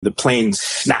the plane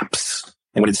snaps.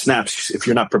 And when it snaps, if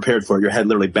you're not prepared for it, your head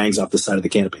literally bangs off the side of the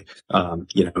canopy. And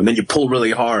then you pull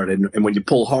really hard. And when you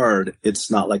pull hard,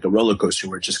 it's not like a roller coaster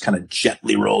where it just kind of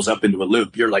gently rolls up into a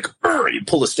loop. You're like, you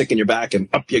pull a stick in your back and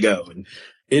up you go. And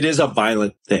it is a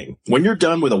violent thing. When you're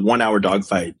done with a 1-hour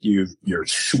dogfight, you're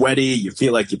sweaty. You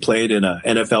feel like you played in an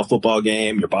NFL football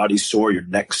game. Your body's sore, your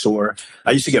neck's sore.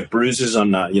 I used to get bruises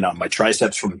on, my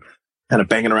triceps from kind of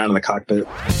banging around in the cockpit.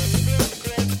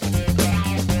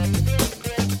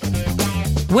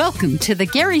 Welcome to the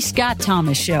Gary Scott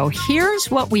Thomas Show.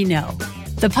 Here's what we know.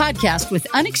 The podcast with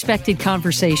unexpected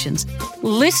conversations.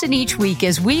 Listen each week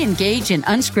as we engage in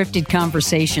unscripted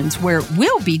conversations where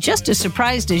we'll be just as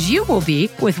surprised as you will be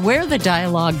with where the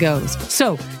dialogue goes.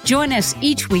 So join us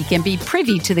each week and be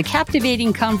privy to the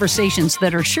captivating conversations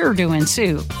that are sure to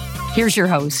ensue. Here's your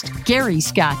host, Gary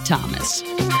Scott Thomas.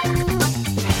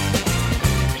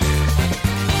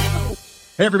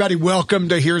 Hey, everybody, welcome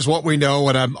to Here's What We Know,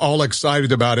 and I'm all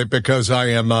excited about it because I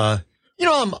am, I'm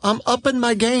upping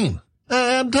my game.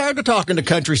 I'm tired of talking to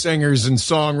country singers and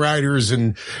songwriters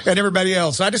and everybody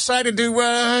else. I decided to,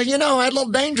 I had a little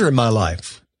danger in my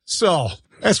life. So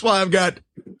that's why I've got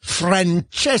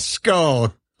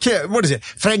Francesco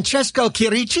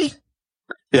Chirici?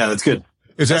 Yeah, that's good.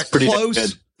 Is that close?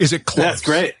 Good. Is it close? That's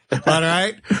great. All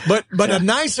right. But yeah. A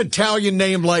nice Italian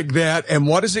name like that. And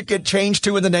what does it get changed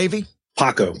to in the Navy?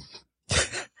 Paco.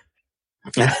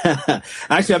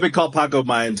 Actually, I've been called Paco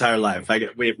my entire life.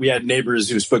 We had neighbors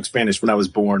who spoke Spanish when I was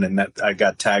born, and that I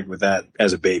got tagged with that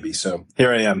as a baby. So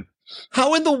here I am.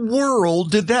 How in the world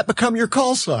did that become your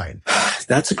call sign?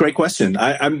 That's a great question.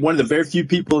 I'm one of the very few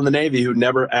people in the Navy who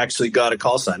never actually got a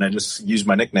call sign. I just used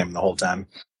my nickname the whole time.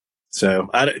 So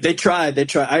they tried.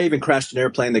 I even crashed an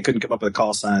airplane. They couldn't come up with a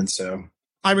call sign. So.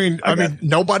 I mean,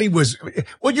 nobody was,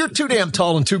 well, you're too damn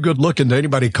tall and too good looking to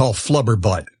anybody call flubber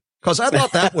butt. Cause I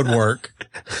thought that would work.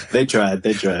 They tried.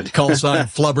 Call sign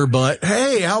flubber butt.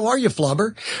 Hey, how are you,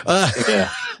 flubber?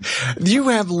 Yeah. You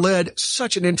have led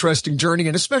such an interesting journey,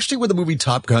 and especially with the movie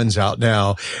Top Gun's out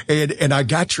now. And I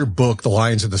got your book, The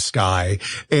Lions of the Sky.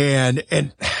 And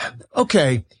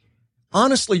okay,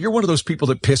 honestly, you're one of those people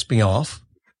that piss me off.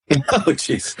 Oh,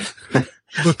 jeez.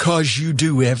 Because you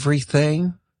do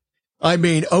everything. I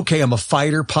mean, okay, I'm a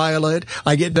fighter pilot.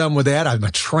 I get done with that. I'm a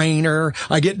trainer.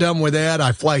 I get done with that.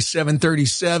 I fly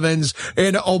 737s.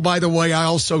 And oh, by the way, I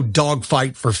also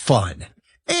dogfight for fun.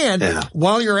 And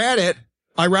while you're at it,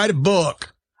 I write a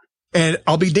book. And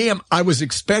I'll be damned, I was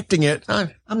expecting it.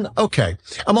 I'm okay.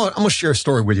 I'm gonna share a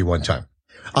story with you one time.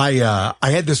 I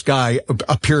had this guy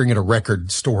appearing at a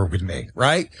record store with me,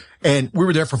 right? And we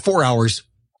were there for 4 hours.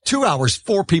 2 hours,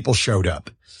 4 people showed up.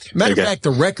 Matter of fact,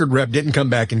 the record rep didn't come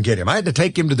back and get him. I had to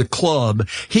take him to the club.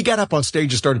 He got up on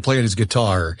stage and started playing his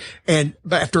guitar. And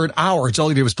after an hour, it's all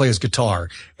he did was play his guitar.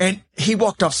 And he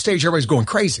walked off stage. Everybody's going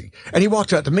crazy. And he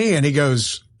walked out to me and he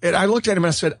goes, and I looked at him and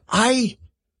I said,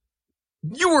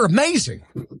 you were amazing.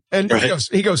 And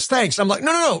he goes, thanks. I'm like,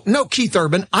 no, Keith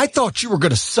Urban. I thought you were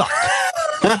going to suck.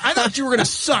 I thought you were going to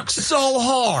suck so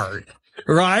hard.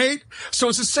 Right? So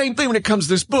it's the same thing when it comes to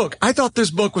this book. I thought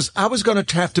this book I was going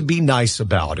to have to be nice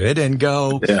about it and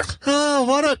go, oh,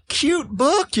 what a cute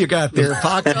book you got there,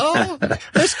 Paco.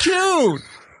 That's cute.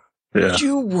 Yeah.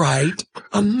 You write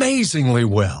amazingly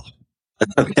well.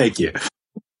 Thank you.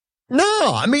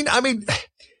 No, I mean,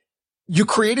 you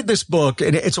created this book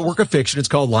and it's a work of fiction. It's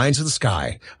called Lions of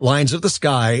the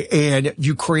Sky, and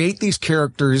you create these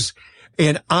characters.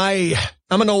 And I'm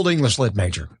an old English lit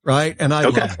major, right? And I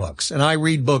love books and I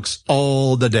read books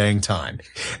all the dang time.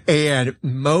 And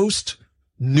most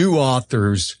new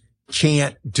authors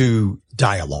can't do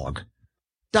dialogue.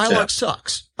 Dialogue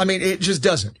sucks. I mean, it just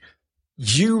doesn't.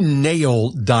 You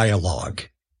nail dialogue.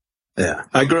 Yeah.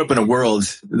 I grew up in a world,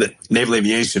 naval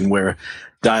aviation, where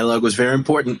dialogue was very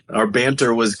important. Our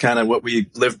banter was kind of what we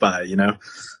lived by, you know?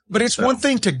 But it's one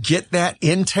thing to get that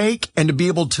intake and to be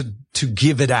able to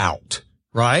give it out,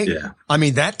 right? Yeah. I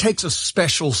mean, that takes a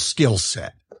special skill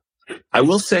set. I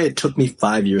will say it took me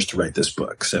 5 years to write this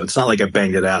book. So it's not like I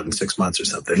banged it out in 6 months or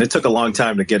something. It took a long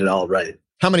time to get it all right.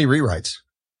 How many rewrites?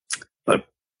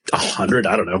 100.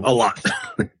 I don't know. A lot.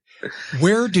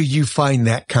 Where do you find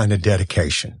that kind of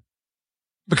dedication?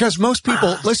 Because most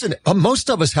people, listen, most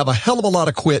of us have a hell of a lot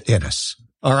of quit in us.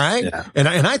 All right. Yeah. And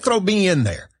I throw me in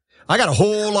there. I got a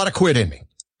whole lot of quit in me.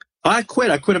 I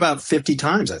quit about 50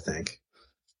 times, I think.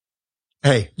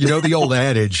 Hey, you know the old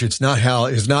adage, it's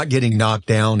not getting knocked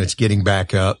down, it's getting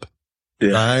back up.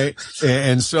 Yeah. Right?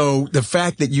 And so the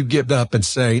fact that you give up and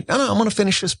say, no, I'm going to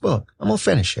finish this book. I'm going to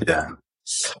finish it. Yeah.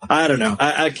 I don't know.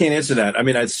 I can't answer that. I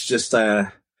mean, it's just,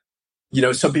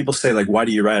 some people say like, why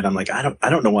do you write? I'm like, I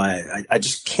don't know why. I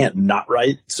just can't not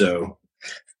write. So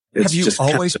have you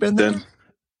always been there?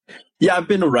 Yeah, I've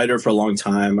been a writer for a long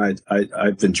time.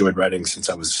 I've enjoyed writing since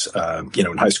I was,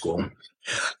 in high school.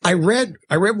 I read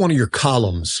one of your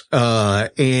columns,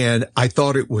 and I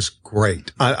thought it was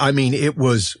great. I mean, it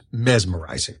was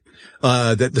mesmerizing.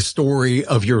 That the story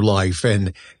of your life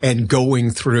and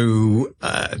going through,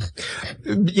 the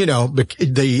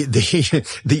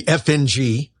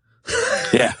FNG.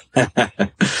 Yeah.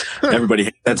 Everybody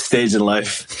hit that stage in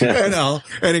life.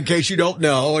 And in case you don't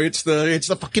know, it's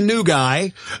the fucking new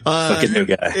guy. Fucking new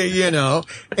guy.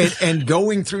 And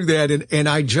going through that and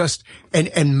I just,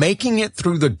 and making it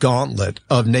through the gauntlet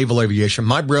of naval aviation.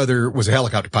 My brother was a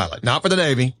helicopter pilot, not for the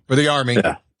Navy, for the Army.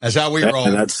 Yeah. That's how we roll.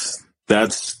 And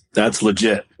that's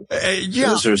legit. Yeah.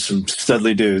 Those are some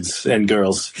studly dudes and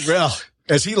girls. Well,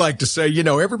 as he liked to say,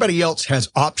 everybody else has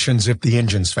options if the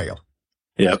engines fail.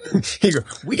 Yep. He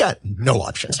goes, we got no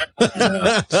options.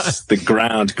 The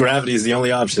ground. Gravity is the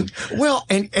only option. Well,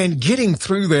 and getting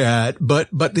through that, but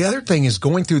the other thing is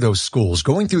going through those schools,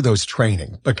 going through those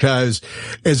training, because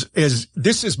as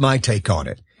this is my take on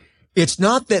it. It's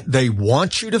not that they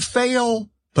want you to fail,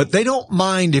 but they don't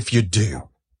mind if you do.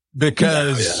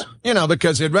 Because,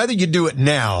 because they'd rather you do it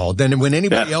now than when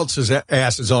anybody else's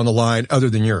ass is on the line other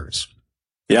than yours.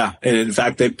 Yeah. And in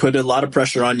fact, they put a lot of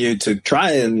pressure on you to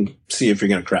try and see if you're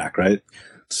going to crack, right?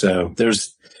 So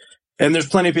there's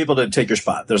plenty of people to take your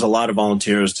spot. There's a lot of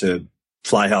volunteers to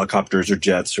fly helicopters or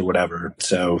jets or whatever.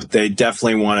 So they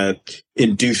definitely want to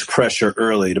induce pressure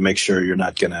early to make sure you're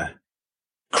not going to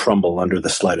crumble under the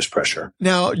slightest pressure.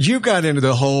 Now, you got into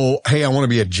the whole, hey, I want to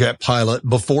be a jet pilot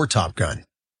before Top Gun.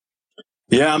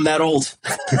 Yeah, I'm that old.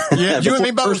 Yeah, you and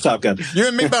me both. First Top Gun. You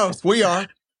and me both. We are.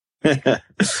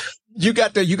 You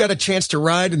got a chance to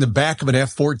ride in the back of an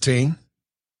F-14.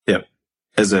 Yep.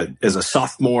 As a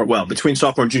sophomore, well, between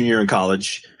sophomore and junior year in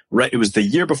college, right? It was the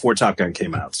year before Top Gun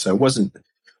came out. So it wasn't,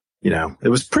 it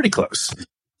was pretty close.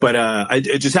 But,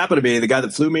 it just happened to be the guy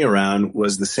that flew me around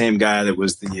was the same guy that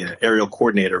was the aerial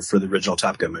coordinator for the original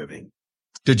Top Gun movie.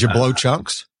 Did you blow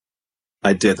chunks?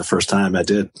 I did the first time I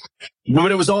did. When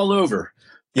it was all over,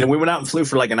 we went out and flew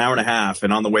for like an hour and a half.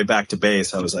 And on the way back to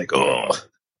base, I was like, oh,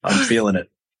 I'm feeling it.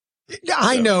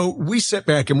 I know we sit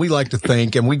back and we like to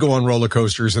think and we go on roller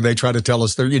coasters and they try to tell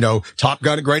us they're, Top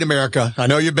Gun at Great America. I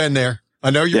know you've been there. I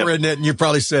know you were in it and you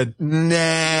probably said,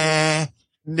 nah.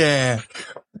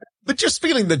 But just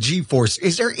feeling the G-force,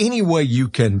 is there any way you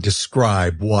can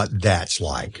describe what that's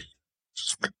like?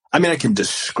 I mean, I can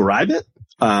describe it.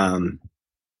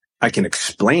 I can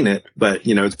explain it, but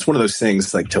it's one of those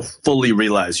things like to fully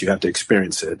realize you have to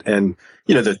experience it. And,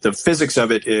 the physics of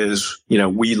it is,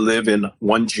 we live in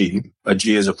 1G. A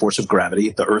G is a force of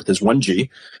gravity. The earth is 1G.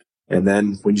 And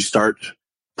then when you start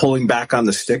pulling back on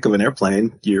the stick of an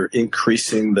airplane, you're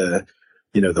increasing the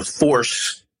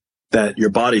force that your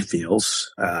body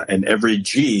feels. And every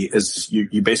G is,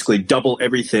 you basically double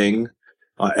everything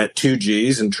at 2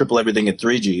 Gs and triple everything at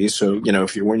 3 Gs. So,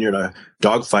 when you're in a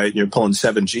dogfight and you're pulling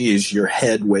 7 Gs, your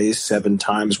head weighs 7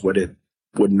 times what it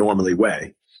would normally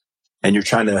weigh. And you're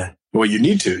trying to, you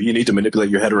need to manipulate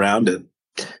your head around and,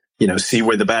 see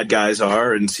where the bad guys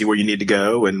are and see where you need to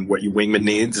go and what your wingman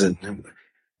needs and,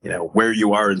 where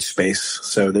you are in space.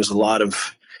 So there's a lot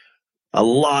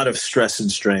of stress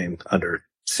and strain under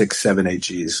 6, 7, 8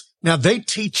 Gs. Now they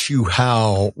teach you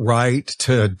how, right?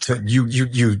 To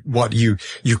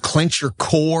you clench your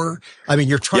core. I mean,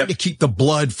 you're trying to keep the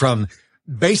blood from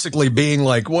basically being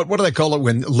like, what do they call it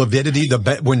when lividity,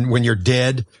 when you're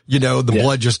dead, the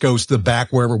blood just goes to the back,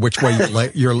 which way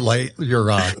you're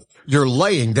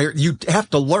laying there. You have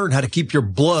to learn how to keep your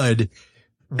blood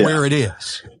where it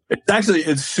is.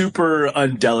 It's super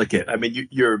undelicate. I mean,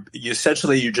 you're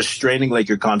just straining like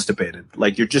you're constipated.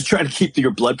 Like you're just trying to keep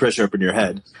your blood pressure up in your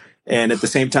head. And at the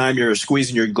same time, you're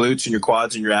squeezing your glutes and your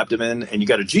quads and your abdomen, and you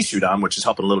got a G suit on, which is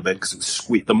helping a little bit because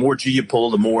the more G you pull,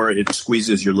 the more it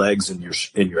squeezes your legs and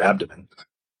your abdomen.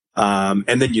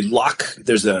 And then you lock.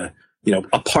 There's a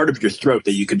part of your throat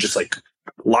that you can just like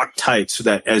lock tight so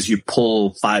that as you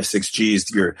pull 5, 6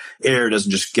 Gs, your air doesn't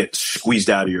just get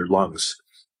squeezed out of your lungs.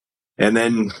 And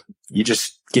then you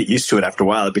just get used to it after a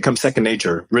while. It becomes second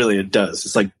nature. Really, it does.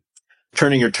 It's like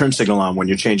turning your turn signal on when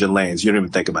you're changing lanes. You don't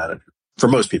even think about it. For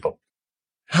most people.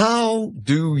 How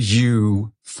do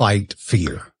you fight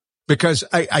fear? Because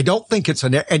I don't think it's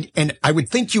and I would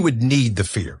think you would need the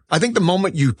fear. I think the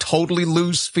moment you totally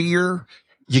lose fear,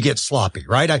 you get sloppy,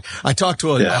 right? I talked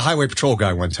to a highway patrol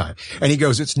guy one time and he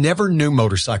goes, it's never new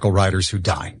motorcycle riders who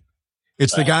die.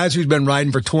 It's the guys who've been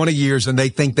riding for 20 years and they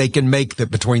think they can make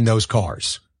it between those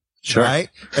cars. Sure. Right?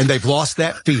 And they've lost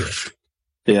that fear.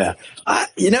 Yeah. I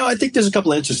think there's a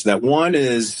couple of answers to that. One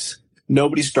is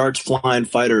nobody starts flying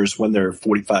fighters when they're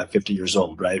 45, 50 years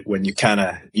old, right? When you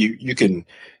you can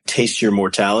taste your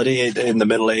mortality in the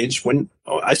middle age. When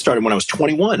I started when I was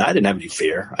 21, I didn't have any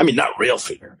fear. I mean, not real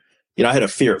fear. I had a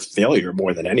fear of failure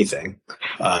more than anything.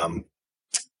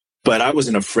 But I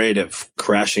wasn't afraid of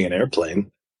crashing an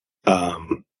airplane.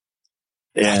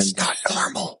 That's not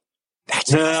normal.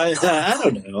 I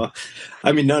don't know.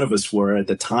 I mean, none of us were at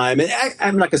the time. And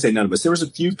I'm not going to say none of us. There was a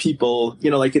few people,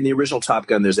 like in the original Top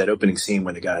Gun, there's that opening scene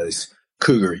when the guy's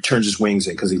cougar, he turns his wings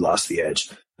in because he lost the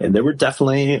edge. And there were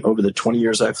definitely, over the 20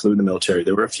 years I flew in the military,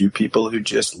 there were a few people who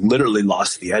just literally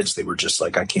lost the edge. They were just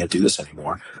like, I can't do this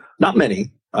anymore. Not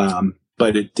many,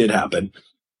 but it did happen.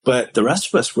 But the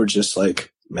rest of us were just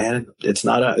like, man, it's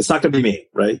not going to be me,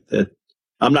 right?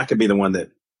 I'm not going to be the one that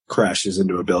crashes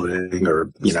into a building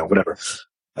or, whatever.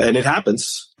 And it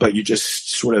happens, but you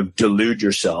just sort of delude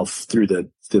yourself through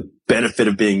the benefit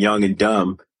of being young and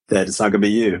dumb that it's not going to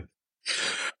be you.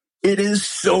 It is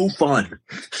so fun.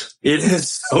 It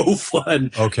is so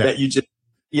fun that you just,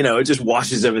 it just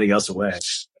washes everything else away.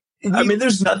 I mean,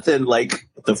 there's nothing like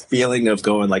the feeling of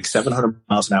going like 700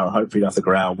 miles an hour, 100 feet off the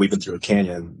ground, weaving through a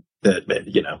canyon that,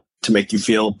 to make you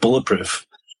feel bulletproof.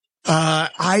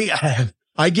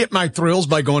 I get my thrills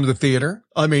by going to the theater.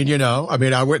 I went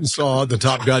and saw the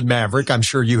Top Gun Maverick. I'm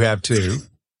sure you have too.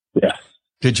 Yeah.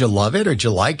 Did you love it or did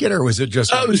you like it or was it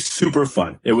just? Oh, it was super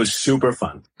fun. It was super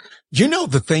fun.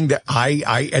 The thing that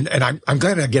I'm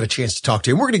glad I get a chance to talk to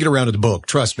you. And we're going to get around to the book.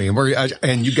 Trust me.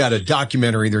 And you got a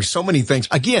documentary. There's so many things.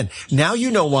 Again, now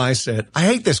you know why I said I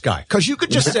hate this guy, because you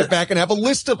could just sit back and have a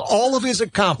list of all of his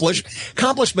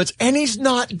accomplishments and he's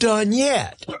not done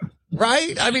yet.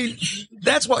 Right? I mean,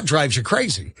 that's what drives you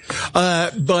crazy.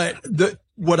 But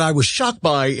what I was shocked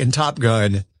by in Top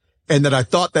Gun, and that I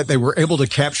thought that they were able to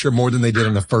capture more than they did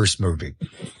in the first movie,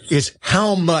 is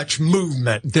how much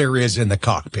movement there is in the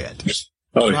cockpit.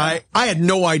 Oh, yeah. Right? I had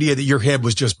no idea that your head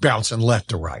was just bouncing left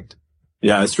to right.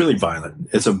 Yeah, it's really violent.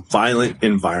 It's a violent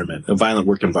environment, a violent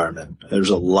work environment. There's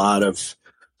a lot of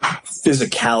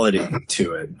physicality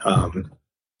to it.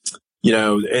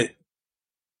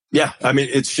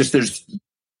 It's just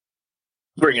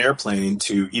bring an airplane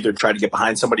to either try to get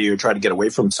behind somebody or try to get away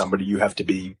from somebody. You have to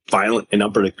be violent and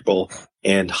unpredictable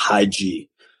and high G.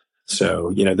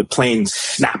 So, the plane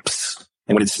snaps.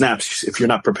 And when it snaps, if you're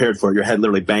not prepared for it, your head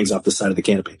literally bangs off the side of the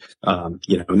canopy. And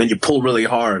then you pull really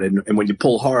hard. And when you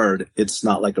pull hard, it's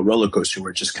not like a roller coaster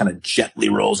where it just kind of gently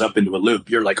rolls up into a loop.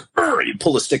 You're like, you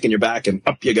pull a stick in your back and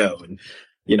up you go. And,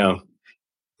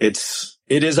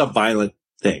 it is a violent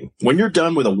thing. When you're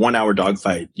done with a 1 hour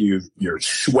dogfight, you're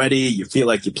sweaty. You feel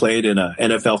like you played in an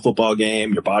NFL football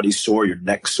game. Your body's sore. Your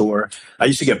neck's sore. I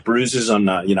used to get bruises on,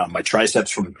 my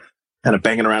triceps from kind of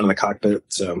banging around in the cockpit.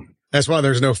 So that's why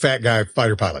there's no fat guy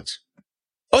fighter pilots.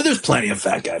 Oh, there's plenty of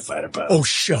fat guy fighter pilots. Oh,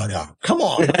 shut up. Come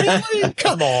on. Really?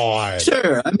 Come on.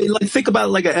 Sure. I mean, think about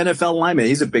like an NFL lineman.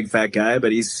 He's a big fat guy,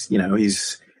 but he's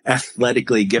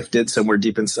athletically gifted somewhere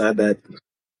deep inside that.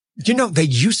 They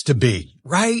used to be,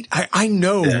 right? I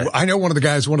know one of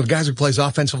the guys who plays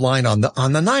offensive line on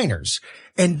the Niners,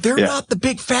 and they're not the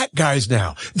big fat guys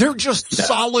now. They're just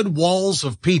solid walls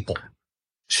of people.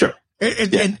 Sure.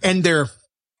 And they're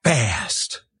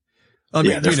fast. I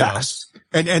mean, they're fast.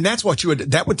 And that's what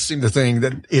that would seem the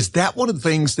thing is that one of the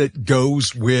things that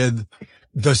goes with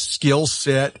the skill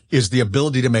set is the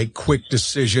ability to make quick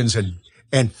decisions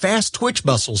and fast twitch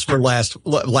muscles, for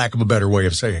lack of a better way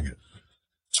of saying it.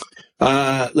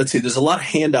 Let's see. There's a lot of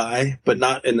hand-eye, but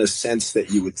not in the sense that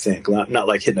you would think. Not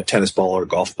like hitting a tennis ball or a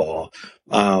golf ball.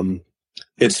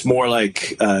 It's more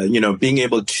like, being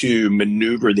able to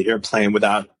maneuver the airplane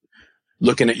without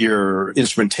looking at your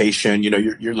instrumentation.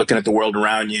 You're looking at the world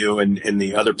around you and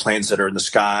the other planes that are in the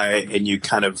sky, and you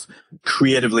kind of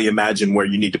creatively imagine where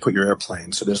you need to put your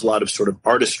airplane. So there's a lot of sort of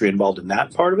artistry involved in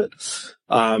that part of it.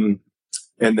 And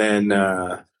then,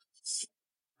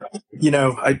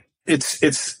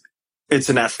 it's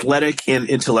an athletic and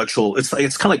intellectual. It's kind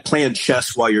of like playing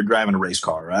chess while you're driving a race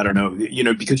car. I don't know,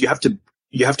 because you have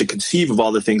to conceive of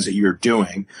all the things that you're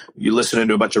doing. You listen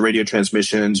to a bunch of radio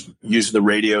transmissions, using the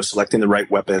radio, selecting the right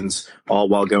weapons, all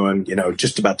while going,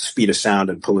 just about the speed of sound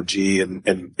and pull a G and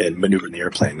maneuvering the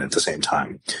airplane at the same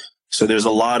time. So there's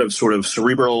a lot of sort of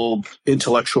cerebral,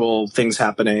 intellectual things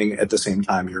happening at the same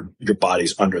time. Your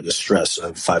body's under the stress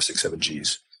of 5, 6, 7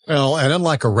 Gs. Well, and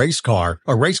unlike a race car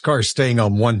is staying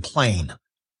on one plane.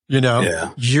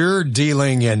 You're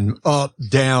dealing in up,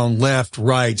 down, left,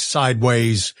 right,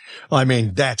 sideways. I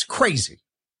mean, that's crazy.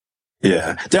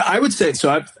 Yeah, I would say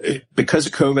so. Because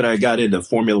of COVID, I got into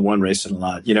Formula One racing a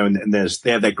lot, and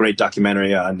they have that great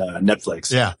documentary on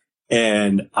Netflix. Yeah.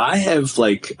 And I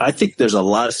think there's a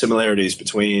lot of similarities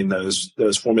between those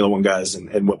Formula One guys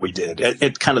and what we did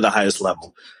at kind of the highest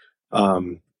level.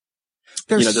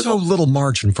 There's so little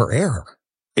margin for error.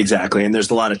 Exactly. And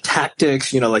there's a lot of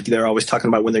tactics, like they're always talking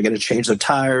about when they're going to change their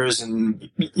tires. And,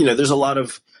 there's a lot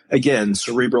of, again,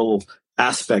 cerebral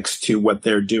aspects to what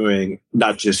they're doing,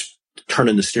 not just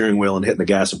turning the steering wheel and hitting the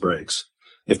gas and brakes,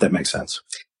 if that makes sense.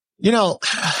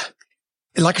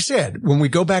 Like I said, when we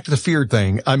go back to the fear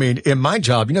thing, I mean, in my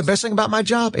job, the best thing about my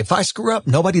job, if I screw up,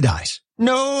 nobody dies.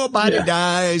 Nobody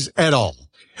dies at all.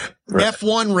 Right.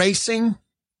 F1 racing,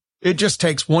 it just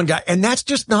takes one guy. And that's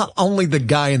just not only the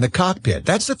guy in the cockpit.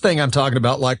 That's the thing I'm talking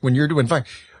about. Like when you're doing fire,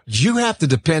 you have to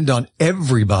depend on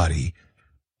everybody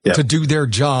to do their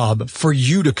job for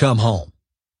you to come home.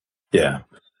 Yeah.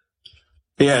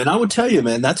 Yeah. And I would tell you,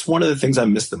 man, that's one of the things I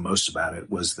missed the most about it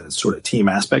was the sort of team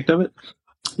aspect of it,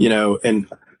 and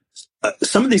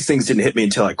some of these things didn't hit me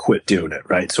until I quit doing it.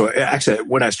 Right. So actually,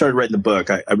 when I started writing the book,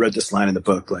 I read this line in the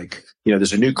book, like,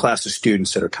 there's a new class of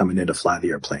students that are coming in to fly the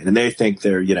airplane and they think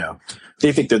they're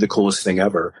the coolest thing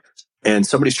ever. And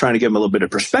somebody's trying to give them a little bit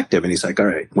of perspective. And he's like, all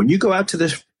right, when you go out to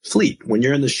this fleet, when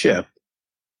you're in the ship,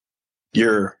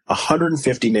 you're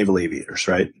 150 naval aviators,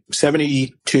 right?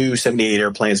 72, 78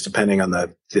 airplanes, depending on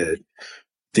the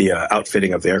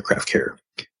outfitting of the aircraft carrier.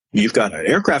 You've got an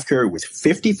aircraft carrier with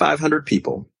 5,500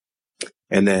 people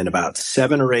and then about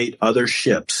 7 or 8 other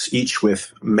ships, each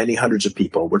with many hundreds of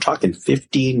people. We're talking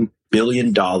 $15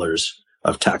 billion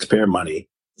of taxpayer money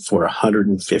for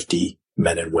 150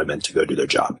 men and women to go do their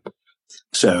job.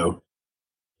 So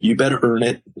you better earn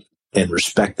it and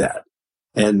respect that.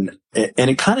 And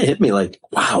it kind of hit me like,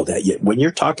 wow, when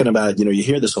you're talking about, you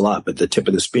hear this a lot, but the tip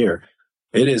of the spear,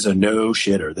 it is a no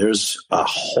shitter. There's a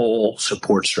whole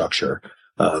support structure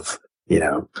of,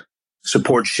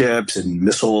 support ships and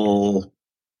missile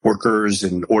workers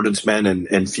and ordnance men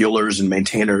and fuelers and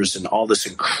maintainers and all this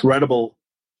incredible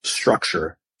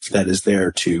structure that is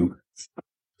there to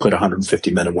put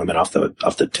 150 men and women off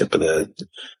the tip of the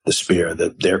spear,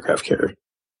 the aircraft carrier.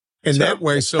 In that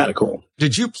way, so kind of cool.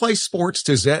 Did you play sports?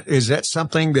 Is that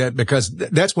something that, because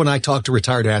that's when I talk to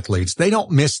retired athletes, they don't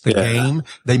miss the game,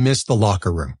 they miss the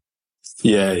locker room.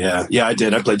 Yeah, I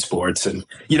did. I played sports, and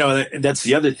that's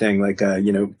the other thing. Like,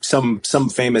 some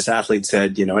famous athlete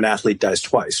said, an athlete dies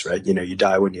twice, right? You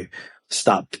die when you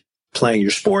stop playing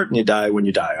your sport, and you die when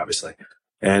you die, obviously.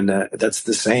 And that's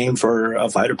the same for a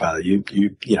fighter pilot. You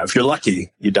if you're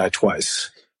lucky, you die twice.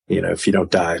 If you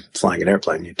don't die flying an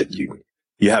airplane,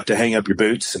 you have to hang up your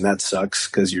boots, and that sucks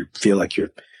because you feel like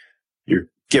you're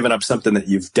giving up something that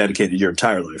you've dedicated your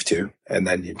entire life to, and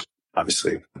then you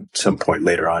obviously at some point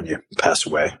later on you pass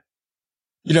away.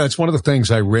 It's one of the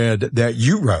things I read that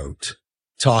you wrote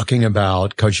talking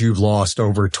about, because you've lost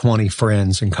over 20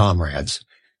 friends and comrades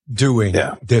doing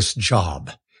this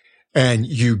job. And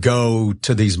you go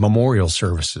to these memorial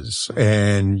services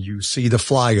and you see the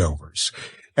flyovers.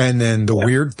 And then the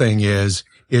weird thing is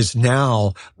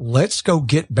now let's go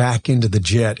get back into the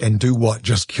jet and do what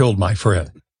just killed my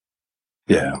friend.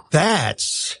 Yeah.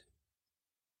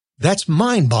 That's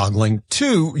mind-boggling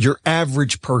to your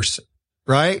average person,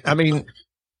 right? I mean,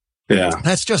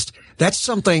 that's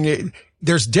something,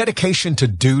 there's dedication to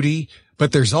duty,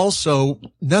 but there's also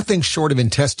nothing short of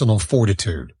intestinal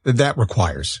fortitude that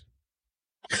requires.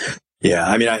 Yeah.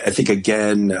 I mean, I think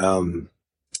again,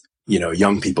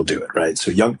 young people do it, right?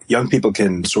 So young people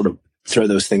can sort of throw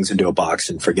those things into a box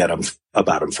and forget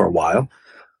about them for a while.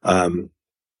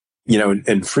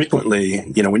 And frequently,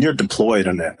 when you're deployed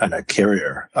on a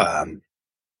carrier,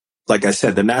 like I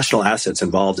said, the national assets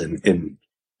involved in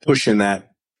pushing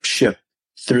that ship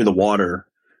through the water,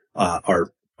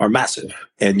 are massive,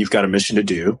 and you've got a mission to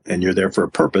do, and you're there for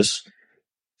a purpose.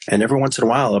 And every once in a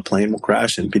while, a plane will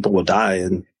crash and people will die.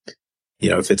 And,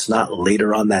 if it's not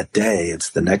later on that day, it's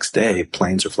the next day,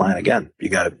 planes are flying again.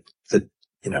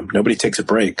 Nobody takes a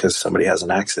break because somebody has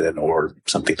an accident or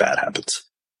something bad happens.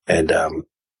 And,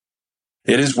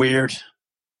 it is weird,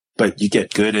 but you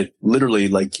get good at literally,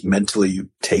 like, mentally you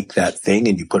take that thing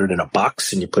and you put it in a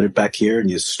box and you put it back here and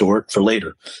you store it for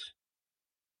later.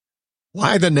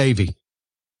 Why the Navy?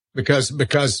 Because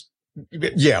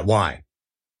why?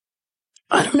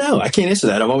 I don't know. I can't answer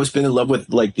that. I've always been in love with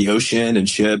like the ocean and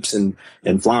ships and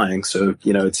flying. So,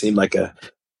 it seemed like a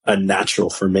natural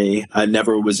for me. I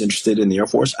never was interested in the Air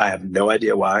Force. I have no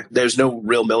idea why. There's no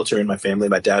real military in my family.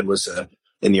 My dad was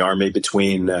in the Army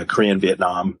between Korea and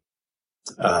Vietnam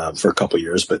for a couple of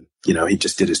years, but he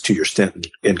just did his 2-year stint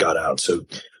and got out. So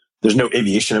there's no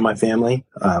aviation in my family.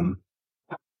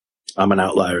 I'm an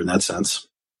outlier in that sense.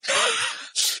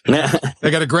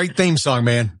 They got a great theme song,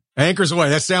 man. Anchors Away.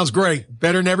 That sounds great.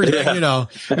 Better than everything, you know.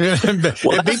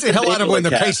 It beats the hell out of when the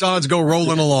caissons go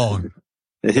rolling along.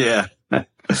 Yeah.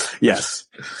 Yes.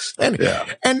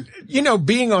 And, you know,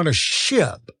 being on a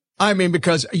ship, I mean,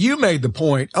 because you made the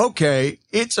point, okay,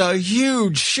 it's a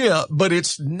huge ship, but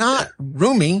it's not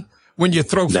roomy when you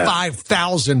throw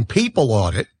 5,000 people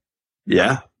on it.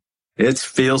 Yeah. It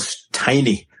feels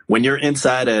tiny when you're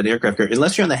inside an aircraft carrier,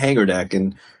 unless you're on the hangar deck.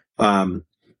 And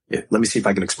let me see if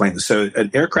I can explain this. So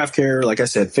an aircraft carrier, like I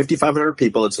said, 5,500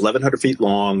 people. It's 1,100 feet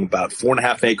long, about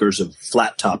 4.5 acres of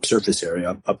flat top surface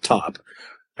area up top.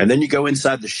 And then you go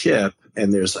inside the ship,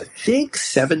 and there's, I think,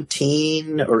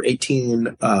 17 or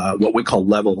 18 what we call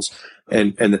levels,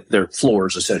 and they're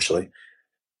floors, essentially.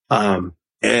 And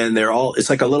they're all, it's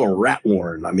like a little rat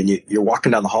warren. I mean, you're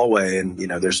walking down the hallway, and, you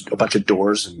know, there's a bunch of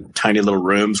doors and tiny little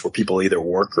rooms where people either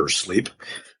work or sleep.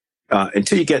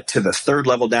 Until you get to the third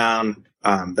level down,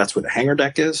 that's where the hangar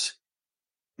deck is.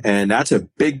 And that's a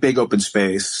big, big open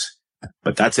space.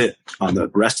 But that's it. On the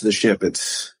rest of the ship,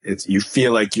 it's you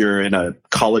feel like you're in a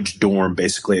college dorm,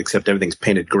 basically, except everything's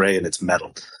painted gray and it's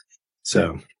metal.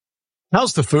 So,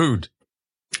 how's the food?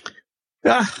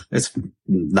 It's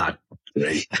not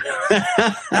great.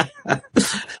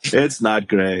 It's not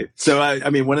great. So, I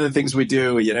mean, one of the things we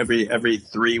do every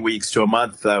 3 weeks to a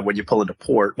month, when you pull into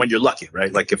port, when you're lucky,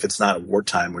 right? Like if it's not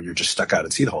wartime, when you're just stuck out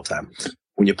at sea the whole time,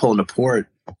 when you pull into port,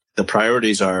 the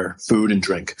priorities are food and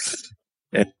drink.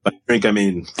 And by drink, I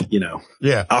mean, you know,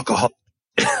 alcohol.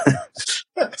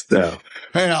 So,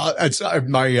 hey, it's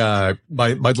my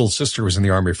little sister was in the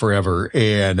Army forever,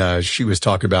 and she was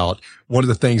talking about one of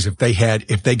the things if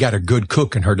they got a good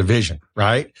cook in her division,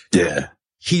 right? Yeah,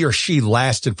 he or she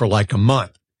lasted for like a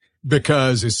month,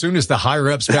 because as soon as the higher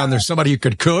ups found there's somebody who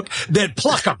could cook, they'd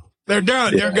pluck them. They're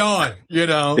done. Yeah. They're gone. You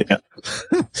know. Yeah.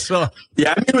 So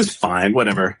yeah, I mean, it was fine.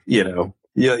 Whatever. You know,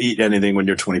 you'll eat anything when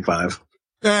you're 25.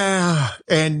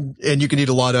 And you can eat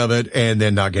a lot of it and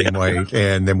then not gain weight,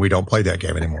 and then we don't play that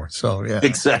game anymore. So yeah.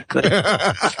 Exactly.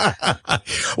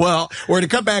 Well, we're going to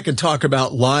come back and talk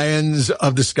about Lions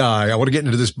of the Sky. I want to get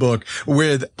into this book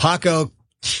with Paco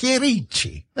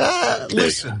Chierici.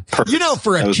 Listen, you know,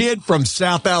 for a kid from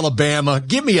South Alabama,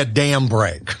 give me a damn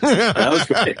break. That was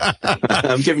great.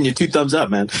 I'm giving you 2 thumbs up,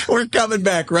 man. We're coming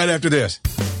back right after this.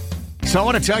 So I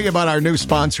want to tell you about our new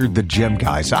sponsor, the Gym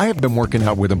Guys. I have been working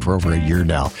out with them for over a year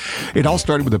now. It all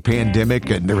started with the pandemic,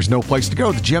 and there was no place to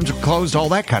go. The gyms were closed, all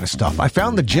that kind of stuff. I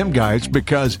found the Gym Guys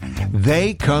because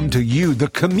they come to you. The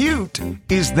commute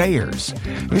is theirs.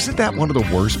 Isn't that one of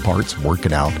the worst parts of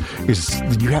working out, is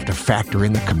you have to factor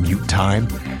in the commute time?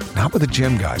 Not with the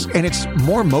Gym Guys. And it's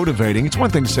more motivating. It's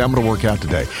one thing to say, I'm going to work out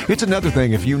today. It's another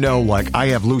thing if you know, like, I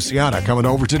have Luciana coming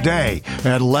over today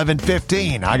at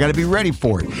 11:15. I got to be ready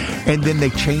for it. And then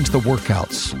they change the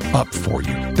workouts up for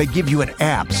you. They give you an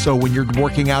app, so when you're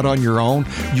working out on your own,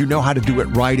 you know how to do it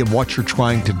right and what you're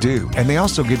trying to do. And they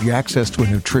also give you access to a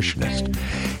nutritionist.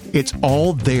 It's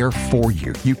all there for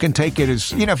you. You can take it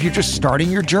as, you know, if you're just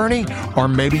starting your journey, or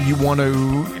maybe you want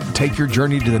to take your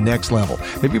journey to the next level.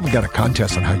 They've even got a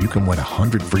contest on how you can win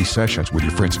 100 free sessions with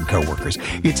your friends and coworkers.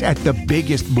 It's at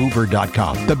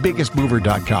thebiggestmover.com,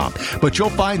 thebiggestmover.com. But you'll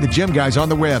find the Gym Guys on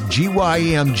the web,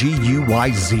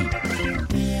 GYMGUYZ.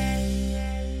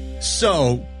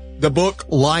 So, the book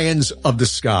Lions of the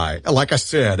Sky. Like I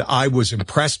said, I was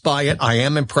impressed by it. I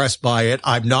am impressed by it.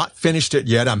 I've not finished it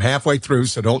yet. I'm halfway through,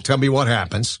 so don't tell me what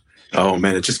happens. Oh,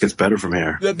 man, it just gets better from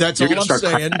here. That's all I'm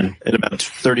saying. In about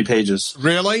 30 pages.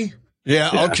 Really?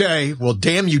 Yeah, okay. Well,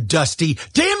 damn you, Dusty.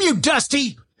 Damn you,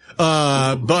 Dusty!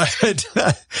 But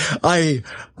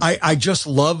I just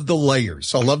love the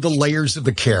layers. I love the layers of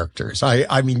the characters.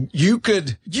 I mean,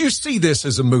 you see this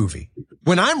as a movie.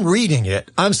 When I'm reading it,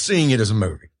 I'm seeing it as a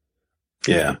movie.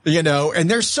 Yeah. You know, and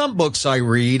there's some books I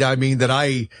read, I mean, that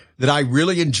I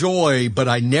really enjoy, but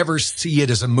I never see it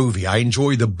as a movie. I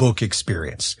enjoy the book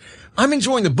experience. I'm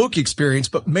enjoying the book experience,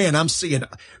 but man, I'm seeing,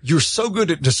 you're so good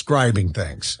at describing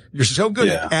things. You're so good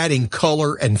at adding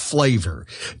color and flavor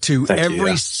to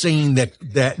every scene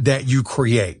that you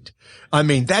create. I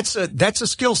mean, that's a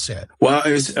skill set. Well,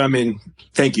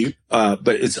 thank you. But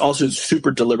it's also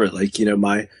super deliberate. Like, you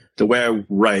know, the way I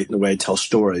write and the way I tell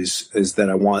stories is that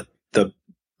I want the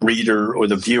reader or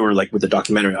the viewer, like with the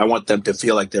documentary, I want them to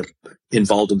feel like they're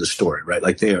involved in the story, right?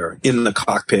 Like they are in the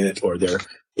cockpit, or they're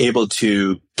able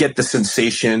to get the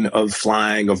sensation of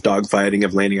flying, of dogfighting,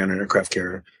 of landing on an aircraft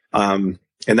carrier. And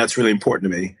that's really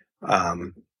important to me.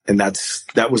 And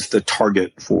that was the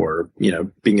target for, you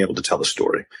know, being able to tell the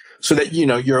story, so that, you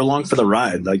know, you're along for the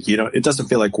ride. Like, you know, it doesn't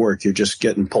feel like work. You're just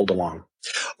getting pulled along.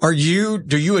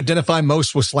 Do you identify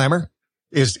most with Slammer?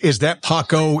 Is that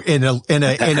Paco in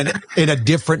a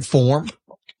different form?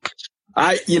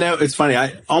 It's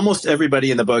funny. Almost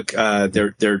everybody in the book,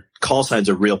 their call signs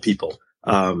are real people.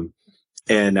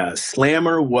 And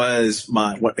Slammer was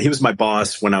he was my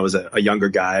boss when I was a younger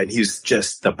guy, and he was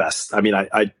just the best. I mean,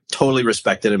 I totally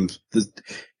respected him.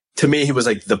 To me, he was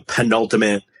like the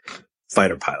penultimate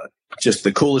fighter pilot. Just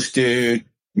the coolest dude,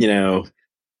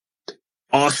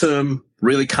 awesome,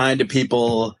 really kind to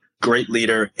people, great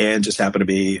leader, and just happened to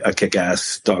be a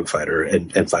kick-ass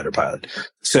dogfighter and fighter pilot.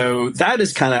 So that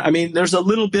is kind of, there's a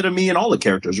little bit of me in all the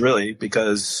characters, really,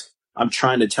 because I'm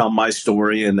trying to tell my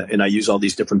story and I use all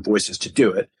these different voices to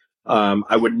do it.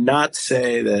 I would not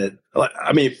say that,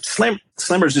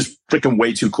 Slammer's just freaking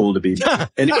way too cool to be me.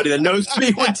 Anybody that knows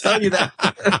me would tell you that.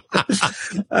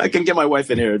 I can get my wife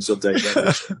in here and she'll take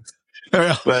that.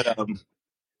 But,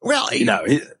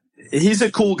 he's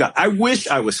a cool guy. I wish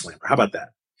I was Slammer. How about that?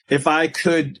 If I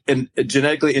could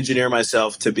genetically engineer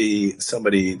myself to be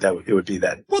somebody, it would be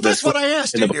that. Well, that's what I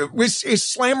asked. Is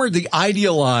Slammer the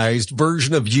idealized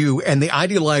version of you, and the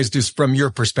idealized is from your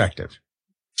perspective?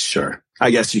 Sure.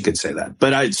 I guess you could say that.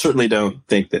 But I certainly don't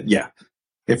think that,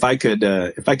 if I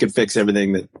could fix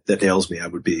everything that ails me, I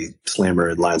would be Slammer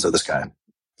in Lions of the Sky.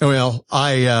 Well,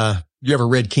 you ever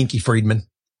read Kinky Friedman?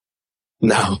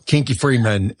 No. Kinky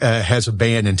Friedman has a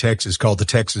band in Texas called the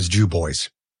Texas Jew Boys.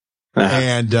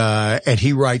 Uh-huh. And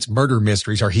he writes murder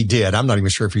mysteries, or he did. I'm not even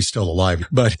sure if he's still alive,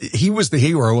 but he was the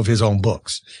hero of his own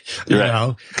books. You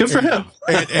know? Good for him.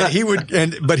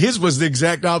 But his was the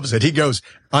exact opposite. He goes,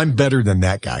 I'm better than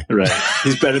that guy. Right.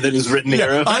 He's better than his written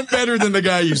hero. I'm better than the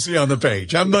guy you see on the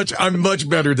page. I'm much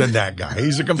better than that guy.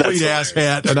 He's a complete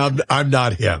asshat, and I'm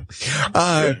not him.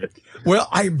 Well,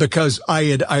 because I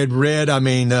had read,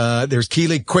 there's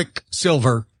Keely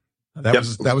Quicksilver.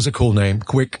 That was a cool name,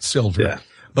 Quicksilver. Yeah.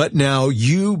 But now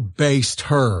you based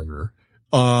her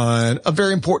on a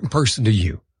very important person to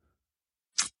you.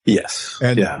 Yes.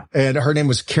 And her name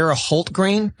was Kara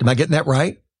Hultgreen. Am I getting that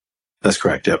right? That's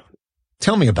correct. Yep.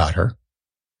 Tell me about her.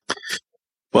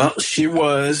 Well, she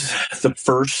was the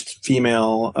first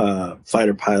female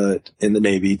fighter pilot in the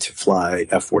Navy to fly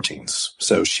F-14s.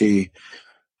 So she,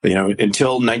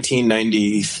 until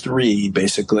 1993,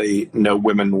 basically, no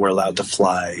women were allowed to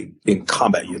fly in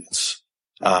combat units.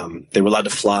 They were allowed to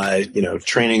fly,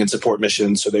 training and support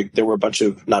missions. So there were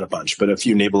a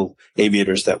few naval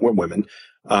aviators that were women.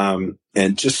 And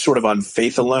just sort of on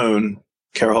faith alone,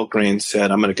 Kara Hultgreen said,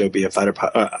 I'm going to go be a fighter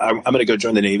pilot. I'm going to go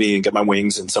join the Navy and get my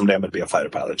wings, and someday I'm going to be a fighter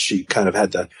pilot. She kind of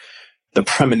had the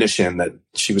premonition that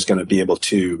she was going to be able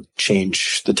to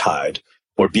change the tide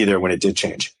or be there when it did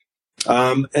change.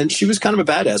 And she was kind of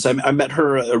a badass. I met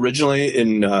her originally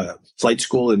in flight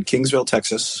school in Kingsville,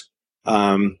 Texas.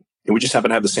 And we just happened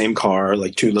to have the same car,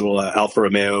 like two little Alfa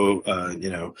Romeo,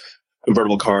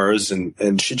 convertible cars.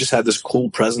 And she just had this cool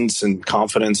presence and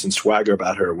confidence and swagger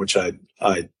about her, which I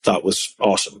thought was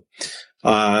awesome.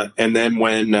 And then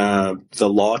when the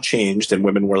law changed and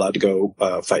women were allowed to go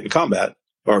fight in combat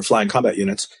or fly in combat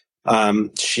units,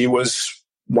 she was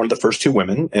one of the first two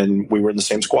women, and we were in the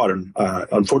same squadron,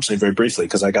 unfortunately, very briefly,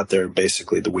 because I got there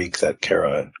basically the week that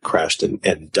Kara crashed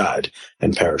and died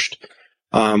and perished.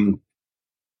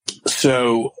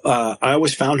 So I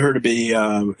always found her to be,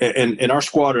 and our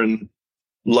squadron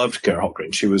loved Kara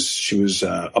Hultgreen. She was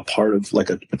a part of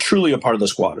truly a part of the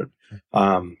squadron.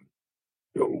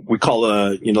 We call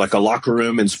like a locker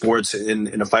room in sports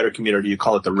in a fighter community. You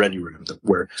call it the ready room,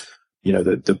 where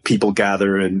the people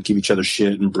gather and give each other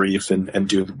shit and brief and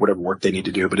do whatever work they need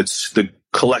to do. But it's the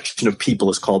collection of people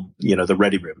is called the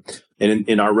ready room. And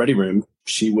in our ready room,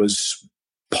 she was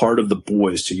part of the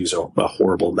boys, to use a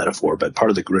horrible metaphor, but part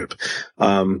of the group.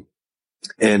 And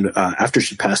after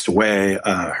she passed away,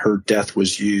 her death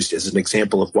was used as an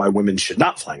example of why women should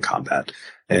not fly in combat.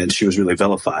 And she was really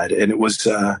vilified. And it was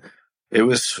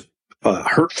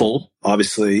hurtful,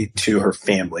 obviously, to her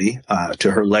family,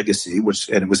 to her legacy,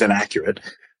 and it was inaccurate.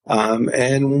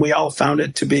 And we all found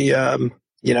it to be, kind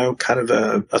of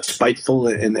a spiteful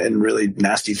and really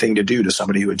nasty thing to do to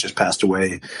somebody who had just passed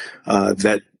away,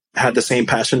 that had the same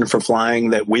passion for flying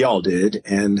that we all did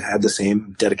and had the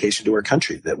same dedication to our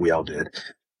country that we all did.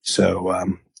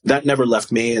 So, that never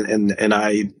left me. And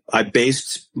I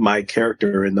based my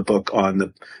character in the book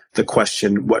on the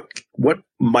question, what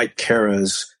might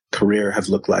Kara's career have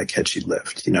looked like had she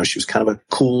lived? She was kind of a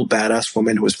cool, badass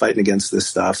woman who was fighting against this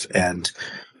stuff, and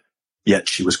yet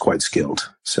she was quite skilled.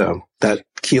 So that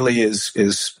Keely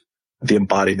is the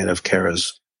embodiment of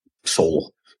Kara's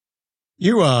soul.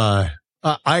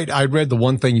 I read the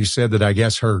one thing you said that I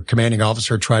guess her commanding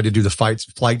officer tried to do the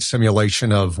flight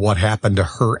simulation of what happened to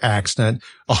her accident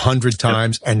 100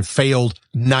 times and failed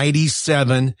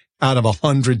 97 out of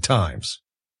 100 times.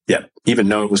 Yeah. Even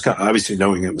though it was obviously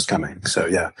knowing it was coming. So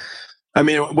yeah. I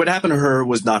mean, what happened to her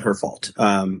was not her fault.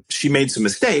 She made some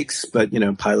mistakes, but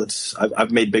pilots,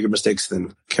 I've made bigger mistakes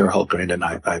than Kara Hultgren, and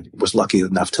I was lucky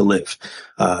enough to live.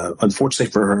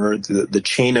 Unfortunately for her, the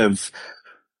chain of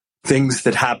things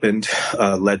that happened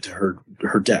led to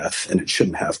her death, and it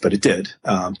shouldn't have, but it did.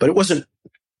 But it wasn't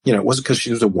because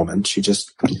she was a woman. She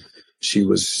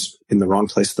was in the wrong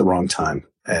place at the wrong time,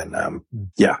 and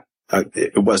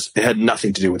it had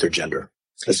nothing to do with her gender,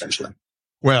 essentially.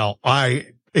 Well, I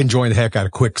enjoy the heck out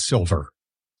of Quicksilver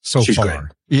She's far. Great.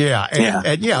 Yeah,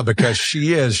 and because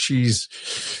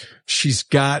she's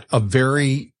got a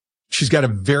very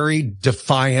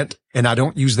defiant, and I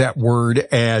don't use that word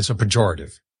as a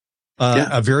pejorative.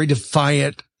 A very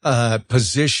defiant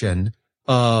position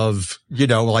of,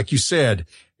 like you said,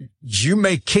 you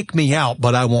may kick me out,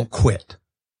 but I won't quit.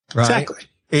 Right? Exactly.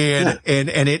 And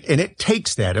it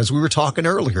takes that, as we were talking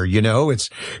earlier, it's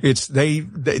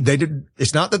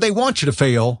not that they want you to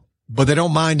fail, but they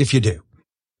don't mind if you do.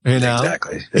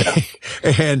 Exactly.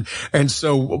 Yeah. and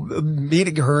so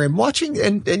meeting her and watching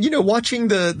watching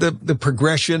the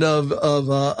progression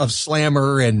of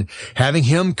Slammer and having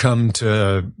him come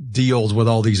to deals with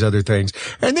all these other things.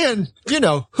 And then,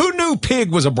 who knew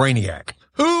Pig was a brainiac?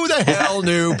 Who the hell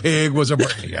knew Pig was a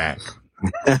brainiac?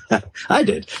 I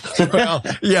did. Well,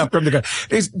 yeah, from the guy.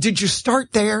 Did you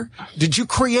start there? Did you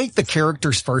create the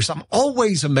characters first? I'm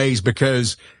always amazed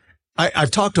because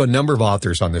I've talked to a number of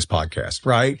authors on this podcast,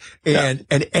 right? And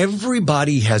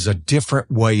everybody has a different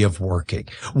way of working.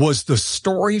 Was the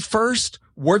story first?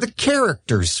 Were the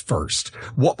characters first?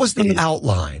 What was the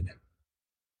outline?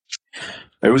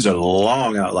 It was a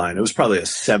long outline. It was probably a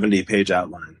 70-page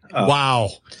outline. Wow.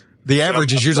 The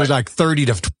average is usually like 30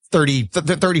 to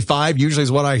 35 usually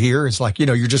is what I hear. It's like,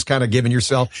 you're just kind of giving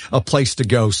yourself a place to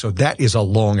go. So that is a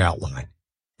long outline.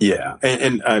 Yeah.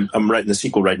 And I'm writing the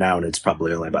sequel right now, and it's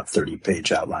probably only about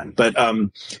 30-page outline. But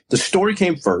the story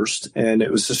came first, and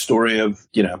it was the story of,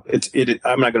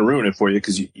 I'm not going to ruin it for you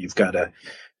because you've got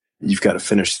to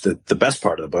finish the best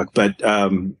part of the book. But,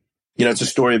 it's a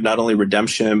story of not only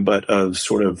redemption, but of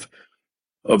sort of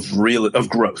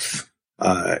growth.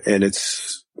 And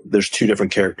there's two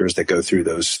different characters that go through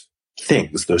those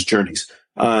things, those journeys.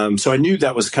 So I knew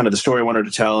that was kind of the story I wanted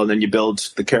to tell, and then you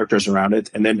build the characters around it.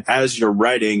 And then as you're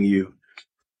writing, you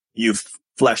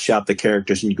flesh out the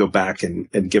characters and you go back and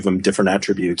give them different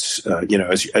attributes,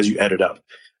 as you edit up.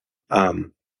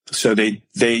 So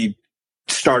they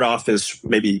start off as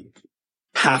maybe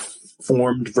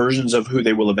half-formed versions of who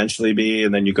they will eventually be,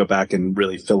 and then you go back and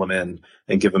really fill them in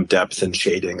and give them depth and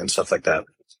shading and stuff like that.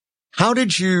 How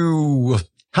did you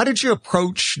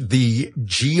approach the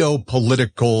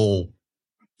geopolitical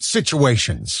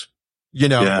situations?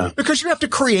 Because you have to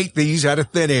create these out of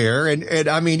thin air. And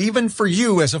I mean, even for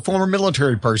you as a former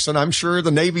military person, I'm sure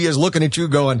the Navy is looking at you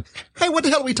going, hey, what the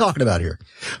hell are we talking about here?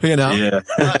 Yeah.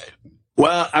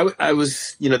 Well, I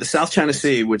was, the South China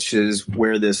Sea, which is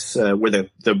where where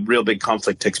the real big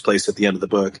conflict takes place at the end of the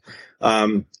book.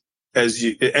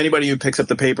 Anybody who picks up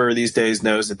the paper these days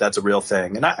knows that that's a real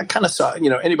thing. And I kind of saw,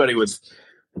 anybody with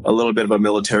a little bit of a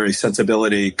military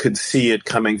sensibility could see it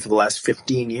coming for the last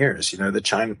 15 years.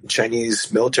 The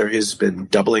Chinese military has been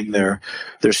doubling their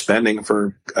spending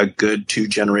for a good 2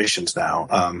 generations now.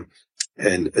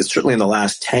 And it's certainly in the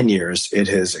last 10 years, it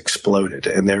has exploded.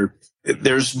 And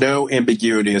there's no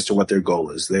ambiguity as to what their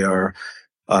goal is. They want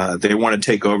to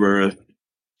take over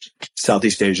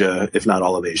Southeast Asia, if not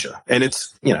all of Asia. And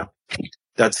it's,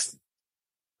 that's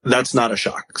not a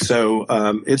shock. So,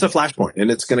 it's a flashpoint,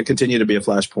 and it's going to continue to be a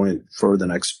flashpoint for the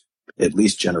next, at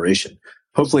least, generation.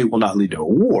 Hopefully it will not lead to a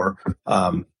war.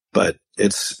 But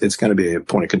it's going to be a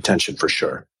point of contention for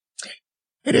sure.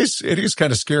 It is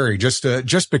kind of scary just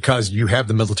because you have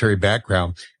the military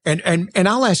background. And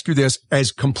I'll ask you this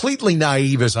as completely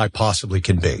naive as I possibly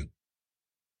can be.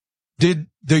 Did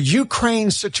the Ukraine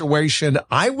situation,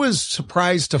 I was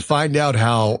surprised to find out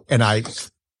how, and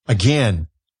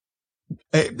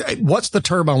what's the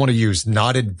term I want to use?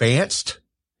 Not advanced?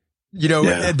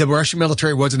 The Russian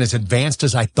military wasn't as advanced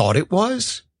as I thought it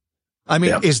was. I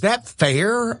mean, is that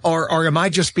fair or am I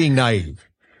just being naive?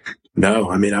 No,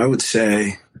 I mean, I would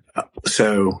say,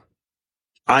 so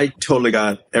I totally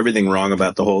got everything wrong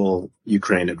about the whole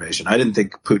Ukraine invasion. I didn't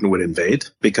think Putin would invade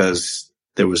because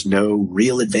there was no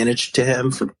real advantage to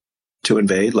him to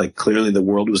invade. Like, clearly the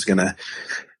world was going to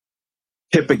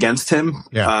tip against him.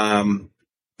 Yeah.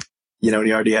 and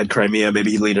he already had Crimea.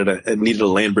 Maybe he needed a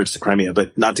land bridge to Crimea,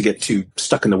 but not to get too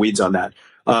stuck in the weeds on that.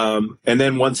 And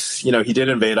then once, he did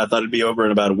invade, I thought it'd be over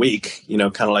in about a week,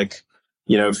 kind of like,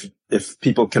 if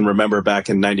people can remember back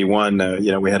in 91,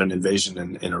 we had an invasion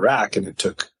in Iraq, and it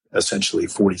took essentially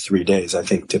 43 days, I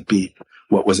think, to beat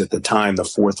what was at the time the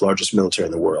fourth largest military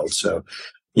in the world. So,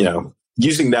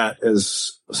 using that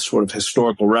as a sort of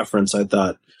historical reference, I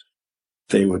thought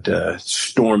they would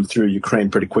storm through Ukraine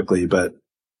pretty quickly, but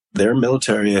their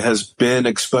military has been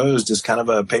exposed as kind of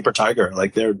a paper tiger.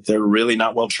 Like they're really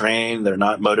not well trained. They're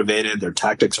not motivated. Their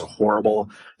tactics are horrible.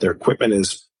 Their equipment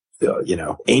is,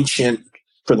 ancient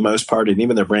for the most part. And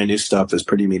even their brand new stuff is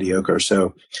pretty mediocre.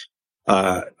 So,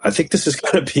 I think this is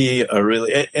going to be a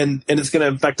really, and it's going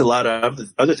to affect a lot of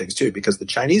other things too, because the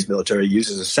Chinese military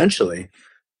uses essentially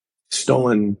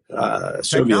stolen,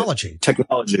 Soviet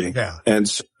technology. Yeah. And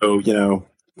so,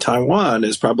 Taiwan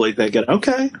is probably thinking,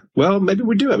 okay, well, maybe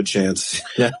we do have a chance.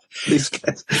 Yeah, these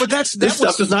guys. But this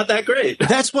stuff is not that great.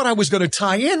 That's what I was going to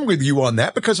tie in with you on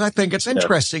that, because I think it's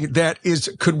interesting. Yeah.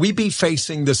 Could we be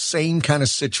facing the same kind of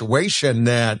situation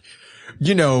that,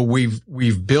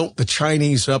 we've built the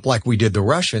Chinese up like we did the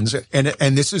Russians, and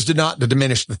this is not to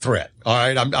diminish the threat. All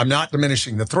right. I'm not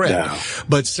diminishing the threat, no.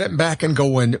 But sitting back and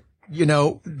going,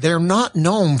 they're not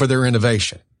known for their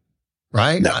innovation.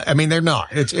 Right? No. I mean, they're not.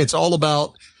 It's all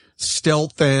about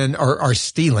stealth or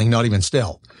stealing, not even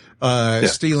stealth.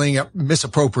 Stealing,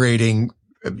 misappropriating.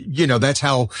 That's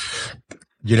how,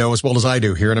 as well as I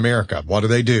do here in America. What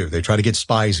do? They try to get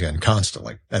spies in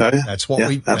constantly. That's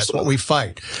what we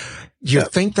fight. You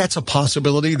think that's a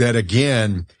possibility that,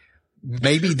 again,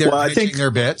 maybe they're hedging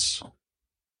their bets?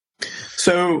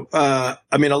 So, a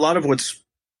lot of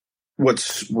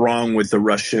what's wrong with the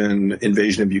Russian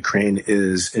invasion of Ukraine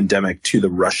is endemic to the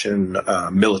Russian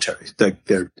military.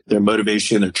 Their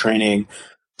motivation, their training.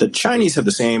 The Chinese have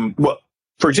the same. Well,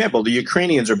 for example, the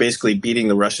Ukrainians are basically beating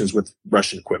the Russians with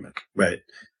Russian equipment, right?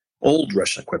 Old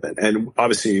Russian equipment, and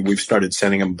obviously we've started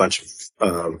sending them a bunch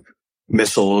of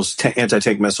missiles,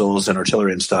 anti-tank missiles, and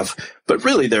artillery and stuff. But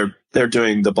really, they're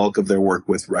doing the bulk of their work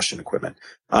with Russian equipment.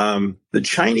 The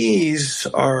Chinese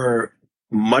are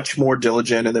much more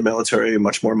diligent in their military,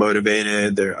 much more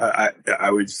motivated.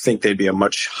 I would think they'd be a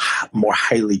much more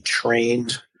highly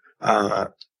trained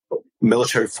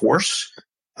military force.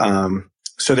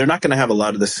 So they're not going to have a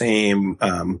lot of the same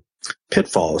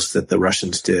pitfalls that the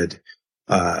Russians did.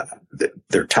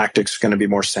 Their tactics are going to be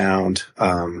more sound,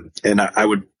 and I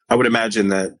would imagine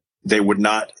that they would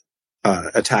not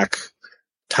attack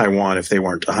Taiwan if they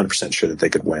weren't 100% sure that they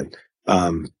could win.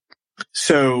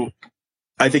 So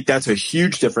I think that's a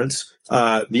huge difference.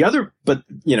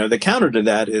 The counter to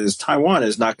that is Taiwan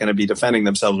is not going to be defending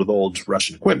themselves with old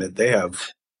Russian equipment. They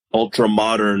have ultra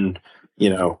modern,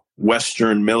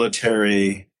 Western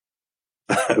military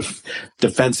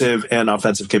defensive and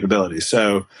offensive capabilities.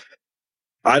 So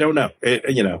I don't know.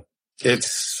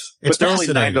 It's they're only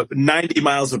 90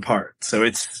 miles apart. So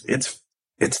it's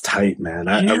tight, man.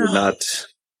 I would not.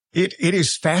 It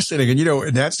is fascinating. And,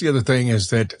 and that's the other thing is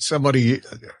that somebody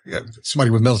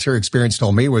with military experience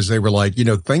told me was they were like,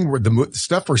 the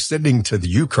stuff we're sending to the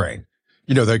Ukraine,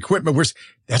 the equipment,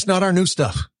 that's not our new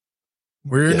stuff.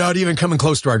 We're not even coming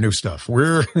close to our new stuff.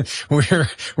 We're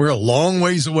a long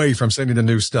ways away from sending the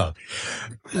new stuff.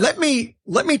 Let me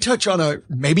touch on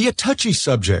maybe a touchy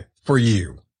subject for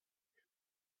you.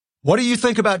 What do you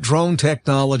think about drone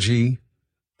technology,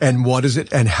 and what is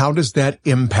it, and how does that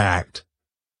impact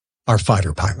our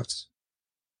fighter pilots?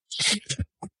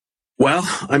 Well,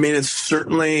 it's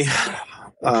certainly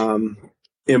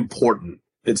important.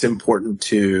 It's important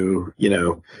to,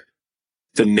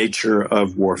 the nature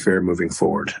of warfare moving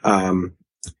forward.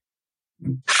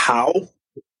 How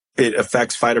it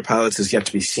affects fighter pilots is yet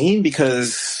to be seen,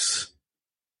 because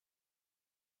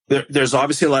there's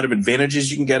obviously a lot of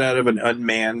advantages you can get out of an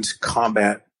unmanned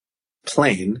combat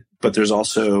plane, but there's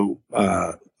also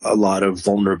a lot of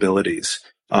vulnerabilities.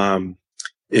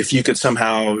 If you could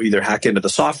somehow either hack into the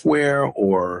software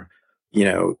or,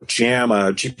 jam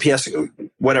a GPS,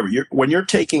 whatever, when you're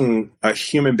taking a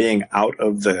human being out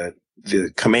of the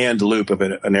command loop of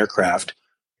an aircraft,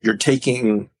 you're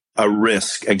taking a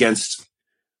risk against,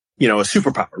 a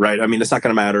superpower, right? It's not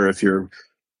going to matter if you're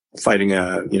fighting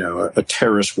a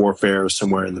terrorist warfare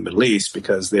somewhere in the Middle East,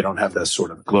 because they don't have this sort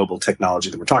of global technology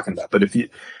that we're talking about. But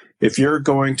if you're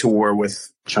going to war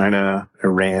with China,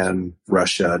 Iran,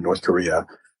 Russia, North Korea,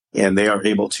 and they are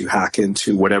able to hack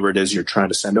into whatever it is you're trying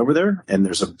to send over there, and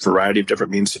there's a variety of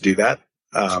different means to do that,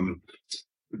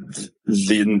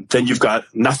 then you've got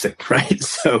nothing, right?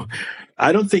 So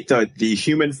I don't think that the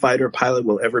human fighter pilot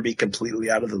will ever be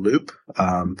completely out of the loop.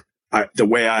 the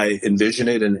way I envision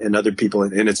it, and other people,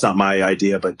 and it's not my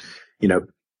idea, but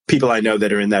people I know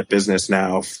that are in that business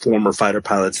now, former fighter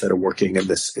pilots that are working in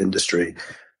this industry,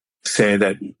 say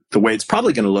that the way it's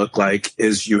probably going to look like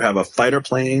is you have a fighter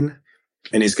plane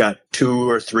and he's got 2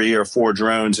 or 3 or 4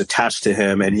 drones attached to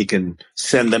him, and he can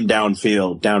send them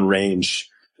downfield, downrange.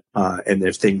 And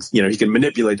if things, he can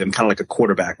manipulate them kind of like a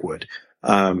quarterback would.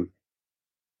 Wow.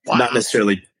 Not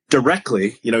necessarily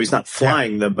directly, he's not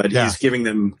flying them, but he's giving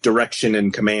them direction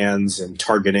and commands and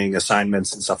targeting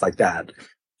assignments and stuff like that.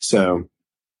 So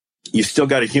you still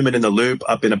got a human in the loop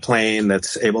up in a plane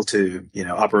that's able to,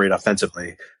 operate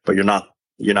offensively, but you're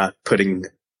not putting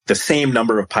the same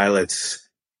number of pilots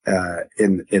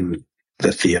in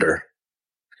the theater.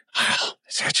 Wow,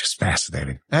 that's just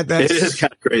fascinating. It is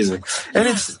kind of crazy. And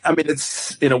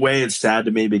it's in a way, it's sad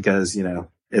to me because,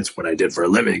 it's what I did for a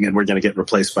living, and we're going to get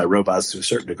replaced by robots to a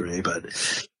certain degree, but,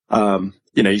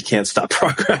 you can't stop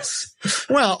progress.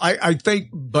 Well, I think,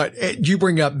 but you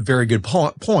bring up very good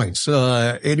points.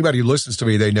 Anybody who listens to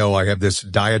me, they know I have this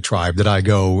diatribe that I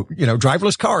go,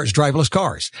 driverless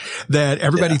cars, that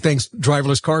everybody thinks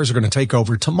driverless cars are going to take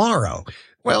over tomorrow.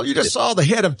 Well, you just saw the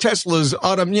head of Tesla's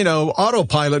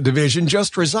autopilot division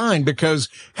just resigned because,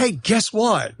 hey, guess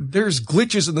what? There's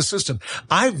glitches in the system.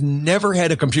 I've never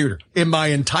had a computer in my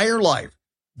entire life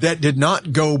that did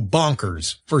not go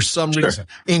bonkers for some reason,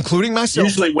 including myself.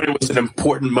 Usually when it was an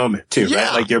important moment too,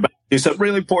 right? Like you're about to do something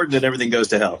really important and everything goes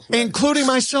to hell. Including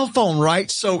my cell phone, right?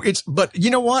 So but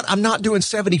you know what? I'm not doing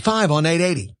 75 on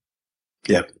 880.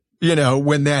 Yep.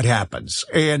 When that happens.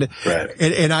 And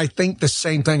I think the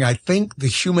same thing. I think the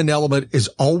human element is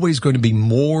always going to be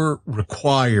more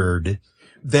required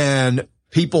than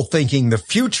people thinking the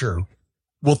future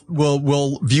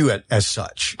will view it as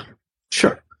such.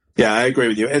 Sure. Yeah, I agree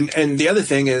with you. And the other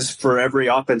thing is, for every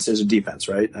offense, there's a defense,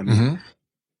 right? I mean,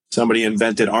 somebody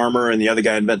invented armor and the other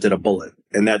guy invented a bullet,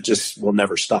 and that just will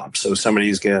never stop. So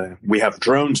we have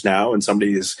drones now, and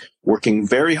somebody is working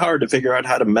very hard to figure out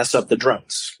how to mess up the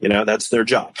drones. That's their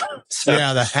job. So.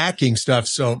 Yeah, the hacking stuff.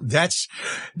 So that's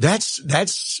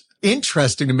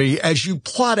interesting to me as you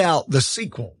plot out the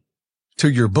sequel to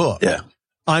your book. Yeah.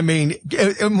 I mean,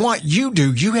 and what you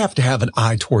do, you have to have an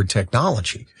eye toward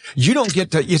technology. You don't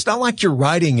get to, it's not like you're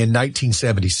writing in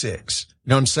 1976. You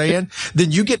know what I'm saying?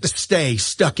 Then you get to stay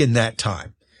stuck in that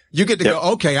time. You get to go,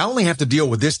 okay, I only have to deal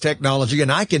with this technology,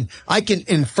 and I can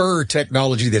infer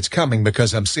technology that's coming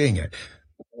because I'm seeing it.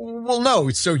 Well, no.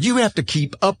 So you have to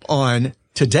keep up on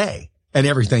today and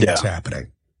everything that's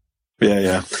happening.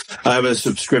 Yeah. I have a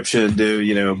subscription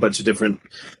to, a bunch of different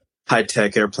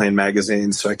high-tech airplane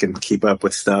magazines so I can keep up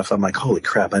with stuff. I'm like, holy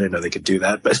crap, I didn't know they could do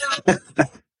that. But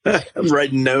I'm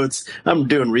writing notes. I'm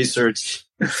doing research.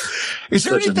 Is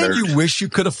there anything you wish you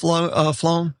could have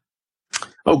flown?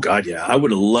 Oh, God, yeah. I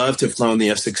would have loved to have flown the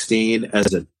F-16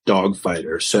 as a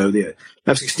dogfighter. So the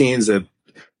F-16 is the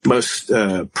most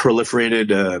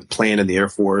proliferated plane in the Air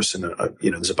Force, and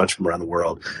there's a bunch of them around the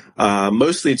world.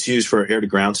 Mostly it's used for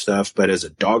air-to-ground stuff, but as a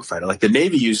dogfighter, like the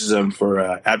Navy uses them for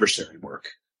adversary work.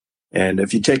 And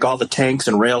if you take all the tanks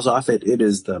and rails off it, it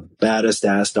is the baddest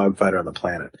ass dogfighter on the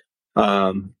planet.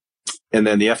 And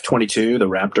then the F-22, the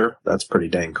Raptor, that's pretty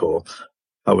dang cool.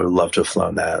 I would have loved to have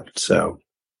flown that. So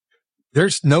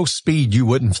there's no speed you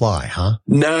wouldn't fly, huh?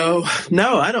 No,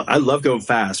 I don't. I love going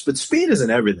fast, but speed isn't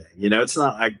everything. It's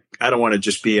not, I don't want to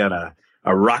just be on a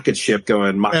rocket ship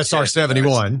going Mach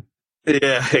SR-71.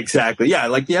 Yeah, exactly. Yeah.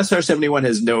 Like the SR-71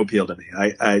 has no appeal to me.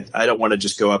 I don't want to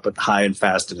just go up high and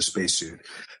fast in a spacesuit.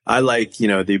 I like,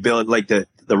 the ability, like the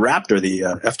Raptor, the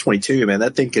F-22, man,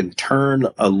 that thing can turn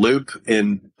a loop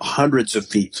in hundreds of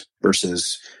feet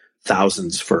versus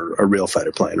thousands for a real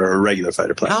fighter plane or a regular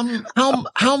fighter plane.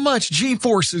 How much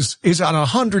G-force is on a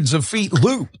hundreds of feet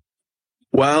loop?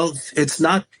 Well, it's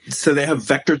not, so they have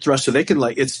vector thrust, so they can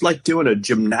it's like doing a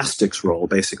gymnastics roll,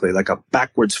 basically, like a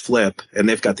backwards flip, and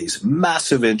they've got these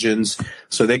massive engines,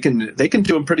 so they can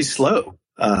do them pretty slow,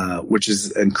 which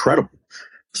is incredible.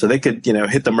 So they could,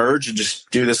 hit the merge and just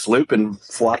do this loop and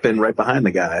flop in right behind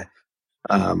the guy.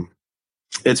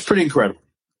 It's pretty incredible.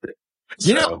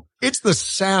 It's the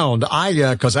sound.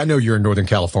 Cause I know you're in Northern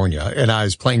California, and I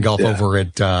was playing golf over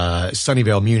at,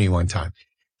 Sunnyvale Muni one time,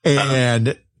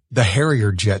 and the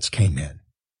Harrier jets came in.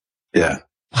 Yeah.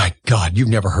 My God, you've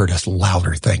never heard a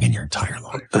louder thing in your entire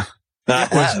life.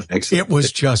 It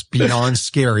was just beyond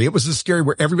scary. It was the scary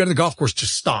where everybody in the golf course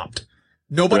just stopped.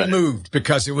 Nobody moved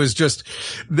because it was just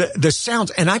the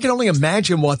sounds. And I can only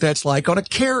imagine what that's like on a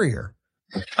carrier.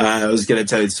 I was going to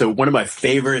tell you. So one of my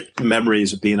favorite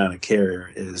memories of being on a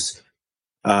carrier is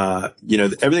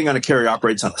Everything on a carrier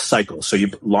operates on a cycle. So you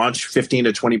launch 15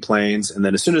 to 20 planes, and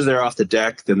then as soon as they're off the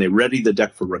deck, then they ready the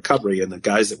deck for recovery. And the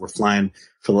guys that were flying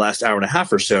for the last hour and a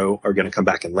half or so are going to come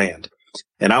back and land.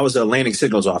 And I was a landing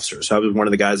signals officer. So I was one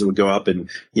of the guys that would go up and,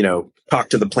 talk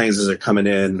to the planes as they're coming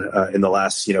in the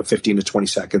last, 15 to 20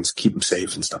 seconds, keep them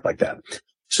safe and stuff like that.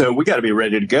 So we got to be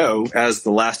ready to go as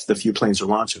the last of the few planes are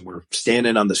launching. We're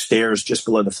standing on the stairs just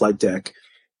below the flight deck.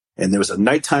 And there was a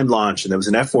nighttime launch, and there was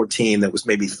an F-14 that was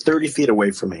maybe 30 feet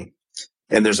away from me.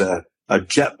 And there's a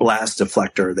jet blast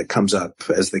deflector that comes up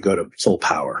as they go to full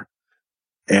power.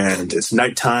 And it's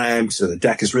nighttime, so the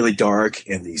deck is really dark,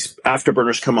 and these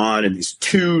afterburners come on, and these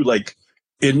two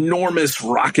enormous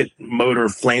rocket motor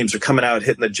flames are coming out,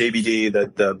 hitting the JBD,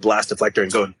 the blast deflector,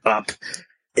 and going up.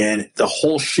 And the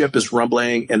whole ship is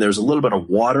rumbling, and there's a little bit of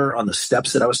water on the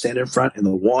steps that I was standing in front, and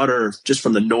the water, just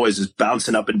from the noise, is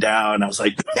bouncing up and down. I was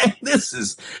like, man, this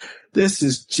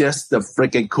is just the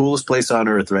freaking coolest place on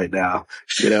earth right now.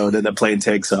 And then the plane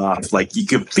takes off. Like, you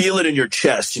can feel it in your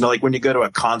chest, like when you go to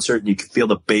a concert and you can feel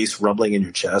the bass rumbling in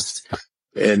your chest.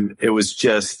 And it was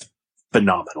just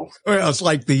phenomenal. Well, it's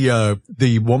like the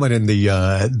woman in the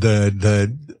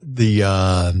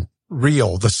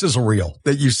sizzle reel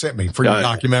that you sent me for your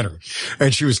documentary.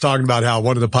 And she was talking about how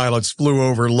one of the pilots flew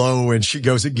over low, and she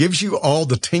goes, it gives you all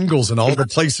the tingles in all the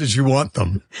places you want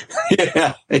them.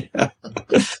 Yeah.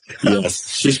 Yes,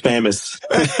 she's famous.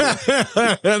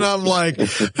 And I'm like,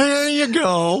 there you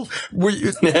go.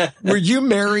 Were you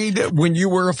married when you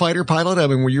were a fighter pilot? I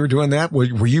mean, when you were doing that, were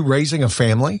you raising a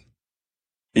family?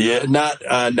 Yeah, no,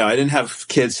 I didn't have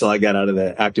kids till I got out of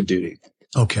the active duty.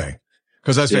 Okay.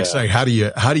 Because I was going to say, how do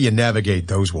you navigate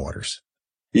those waters?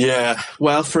 Yeah.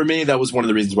 Well, for me, that was one of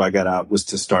the reasons why I got out, was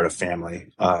to start a family.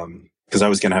 Because I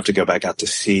was going to have to go back out to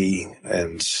sea,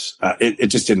 and it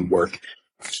just didn't work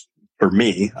for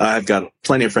me. I've got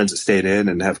plenty of friends that stayed in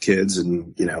and have kids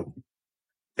and,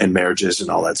 and marriages and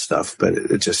all that stuff. But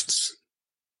it just,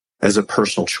 as a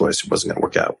personal choice, it wasn't going to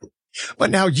work out.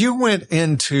 But now you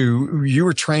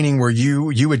were training where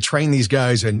you would train these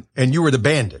guys and you were the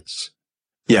bandits.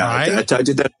 Yeah, right? I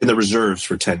did that in the reserves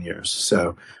for 10 years.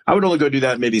 So I would only go do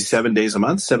that maybe 7 days a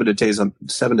month, 7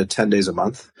 to 10 days a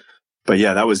month. But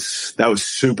yeah, that was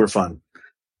super fun.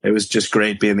 It was just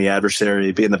great being the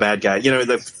adversary, being the bad guy.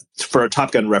 For a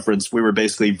Top Gun reference, we were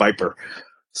basically Viper.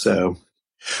 So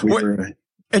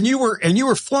and you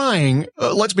were flying,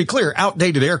 let's be clear,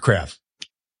 outdated aircraft.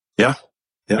 Yeah.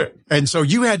 Yeah. And so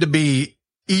you had to be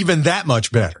even that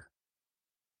much better.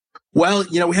 Well,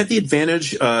 we had the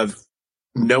advantage of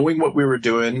knowing what we were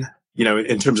doing,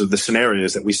 in terms of the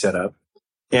scenarios that we set up.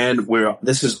 And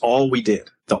this is all we did.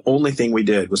 The only thing we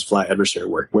did was fly adversary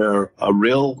work, where a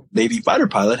real Navy fighter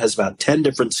pilot has about 10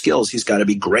 different skills he's got to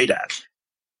be great at.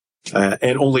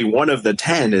 And only one of the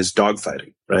 10 is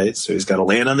dogfighting, right? So he's got to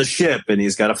land on the ship, and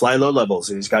he's got to fly low levels,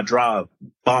 and he's got to drop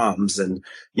bombs, and,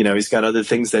 he's got other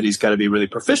things that he's got to be really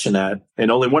proficient at. And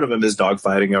only one of them is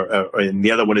dogfighting, and the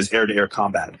other one is air-to-air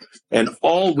combat. And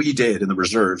all we did in the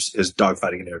reserves is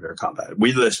dogfighting and air-to-air combat.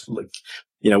 We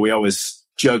we always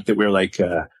joke that we're like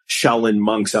Shaolin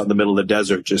monks out in the middle of the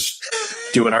desert, just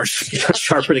doing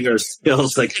sharpening our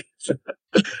skills like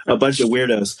a bunch of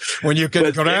weirdos. When you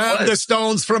can grab the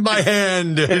stones from my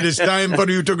hand, it is time for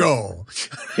you to go.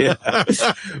 Yeah.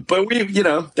 But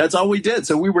that's all we did.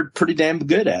 So we were pretty damn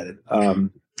good at it.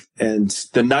 And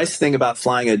the nice thing about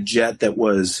flying a jet that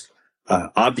was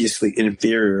obviously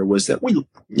inferior was that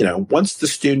once the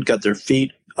student got their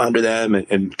feet under them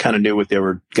and kind of knew what they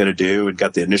were going to do and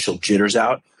got the initial jitters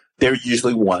out, they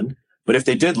usually won. But if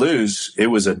they did lose, it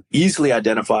was an easily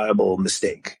identifiable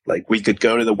mistake. Like, we could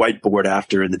go to the whiteboard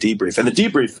after in the debrief. And the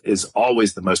debrief is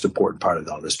always the most important part of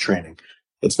all this training.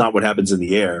 It's not what happens in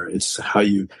the air. It's how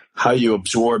you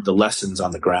absorb the lessons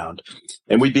on the ground.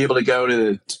 And we'd be able to go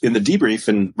in the debrief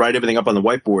and write everything up on the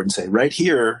whiteboard and say, right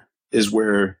here is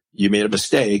where you made a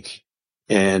mistake.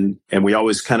 And we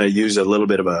always kind of use a little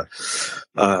bit of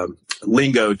a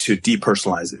lingo to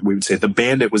depersonalize it. We would say the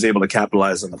bandit was able to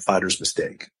capitalize on the fighter's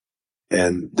mistake.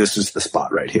 And this is the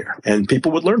spot right here. And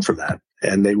people would learn from that,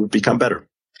 and they would become better.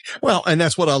 Well, and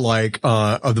that's what I like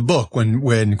of the book,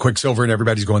 when Quicksilver and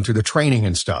everybody's going through the training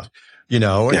and stuff,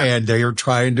 and they are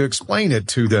trying to explain it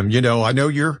to them. I know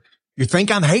you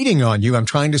think I'm hating on you. I'm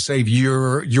trying to save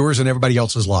yours and everybody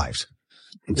else's lives.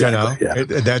 Exactly.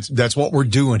 That's what we're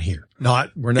doing here.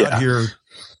 We're not here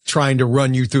trying to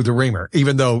run you through the ringer,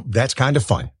 even though that's kind of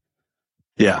fun.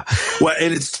 Yeah. Well,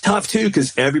 and it's tough too,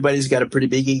 because everybody's got a pretty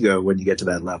big ego when you get to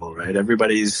that level, right?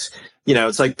 Everybody's,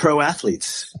 it's like pro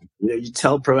athletes. You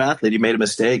tell a pro athlete he made a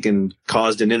mistake and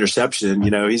caused an interception,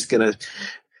 he's going to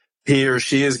he or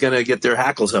she is going to get their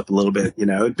hackles up a little bit.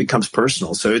 It becomes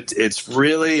personal. So it's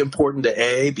really important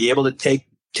to be able to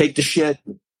take the shit,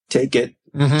 take it,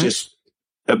 just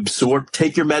absorb,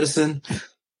 take your medicine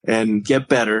and get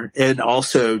better. And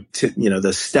also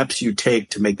the steps you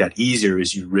take to make that easier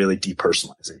is you really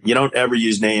depersonalize it. You don't ever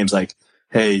use names like,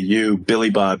 hey, you, Billy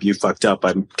Bob, you fucked up.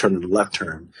 I'm turning the left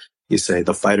turn. You say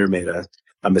the fighter made a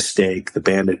mistake. The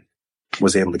bandit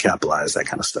was able to capitalize, that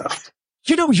kind of stuff.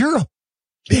 You're a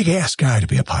big ass guy to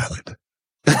be a pilot.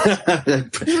 You're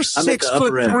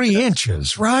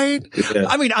 6'3" right? Yeah.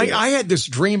 I mean, I had this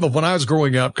dream of when I was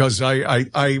growing up, because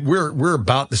we're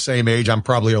about the same age. I'm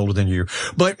probably older than you,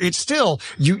 but it's still,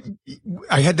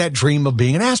 I had that dream of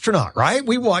being an astronaut, right?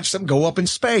 We watched them go up in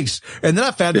space, and then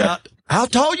I found out how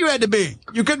tall you had to be.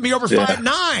 You couldn't be over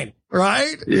 5'9",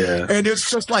 right? Yeah. And it's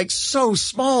just like so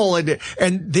small. And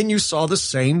then you saw the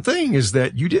same thing, is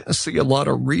that you didn't see a lot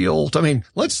of real,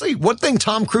 let's see, one thing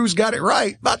Tom Cruise got it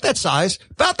right, about that size.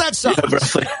 Yeah,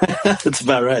 that's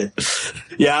about right.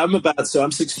 Yeah, I'm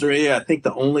 6'3". I think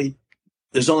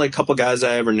there's only a couple guys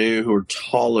I ever knew who were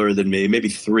taller than me, maybe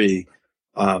 3,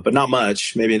 but not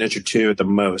much, maybe an inch or 2 at the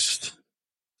most.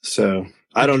 So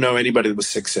I don't know anybody that was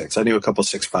 6'6". I knew a couple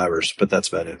 6'5"ers, but that's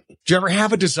about it. Did you ever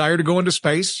have a desire to go into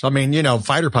space? I mean,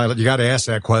 fighter pilot, you got to ask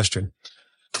that question.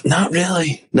 Not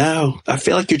really. No, I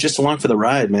feel like you're just along for the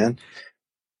ride, man.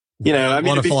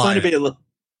 It'd be fun to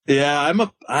be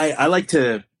I like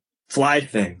to fly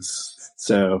things.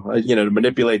 So, to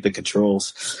manipulate the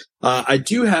controls. I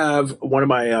do have one of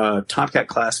my Tomcat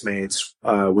classmates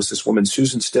was this woman,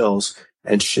 Susan Stills,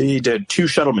 and she did 2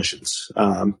 shuttle missions.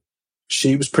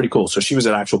 She was pretty cool. So she was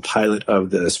an actual pilot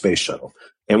of the space shuttle.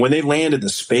 And when they landed the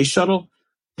space shuttle,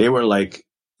 they were like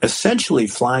essentially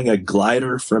flying a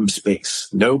glider from space.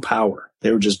 No power.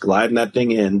 They were just gliding that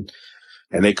thing in,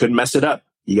 and they couldn't mess it up.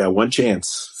 You got one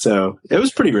chance. So it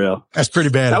was pretty real. That's pretty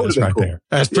badass right cool. there.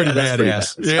 That's pretty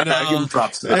badass. I give him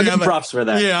props. I give him props for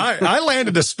that. Yeah, I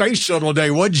landed a space shuttle today.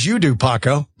 What did you do,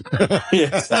 Paco?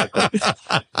 Yeah, exactly.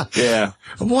 Yeah.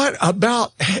 What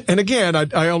about, and again,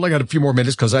 I only got a few more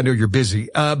minutes because I know you're busy,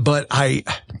 but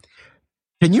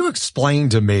can you explain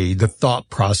to me the thought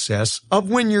process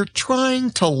of when you're trying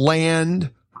to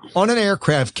land on an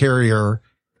aircraft carrier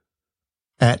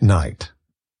at night?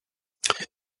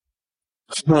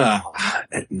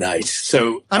 At night.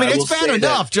 So I mean, it's bad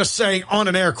enough just saying on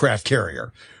an aircraft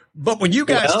carrier, but when you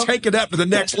guys take it up to the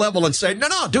next level and say, no,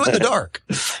 do it in the dark.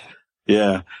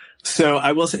 Yeah. So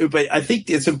I will say, but I think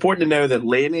it's important to know that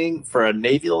landing for a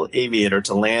naval aviator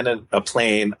to land a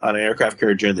plane on an aircraft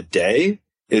carrier during the day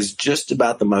is just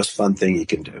about the most fun thing you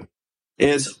can do.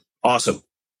 It's awesome.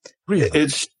 Really?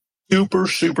 It's super,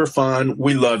 super fun.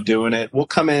 We love doing it. We'll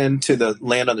come in to the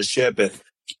land on the ship at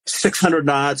 600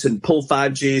 knots and pull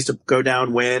 5 Gs to go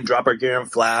downwind, drop our gear and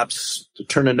flaps, to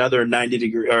turn another 90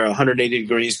 degree or 180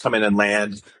 degrees, come in and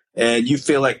land. And you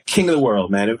feel like king of the world,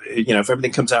 man. If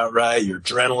everything comes out right, your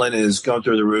adrenaline is going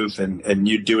through the roof, and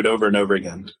you do it over and over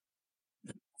again.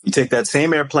 You take that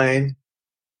same airplane,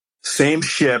 same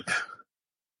ship,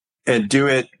 and do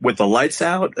it with the lights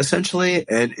out, essentially,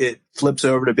 and it flips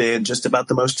over to being just about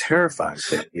the most terrifying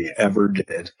thing we ever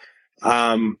did.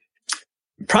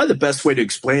 Probably the best way to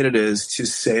explain it is to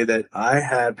say that I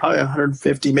had probably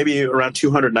 150, maybe around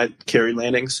 200 night carry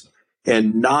landings,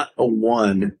 and not a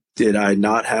one did I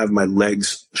not have my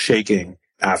legs shaking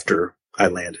after I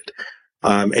landed.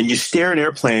 And you steer an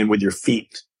airplane with your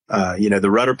feet.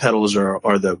 The rudder pedals are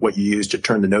what you use to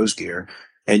turn the nose gear.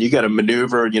 And you got to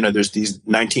maneuver, there's these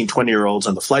 19, 20-year-olds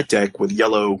on the flight deck with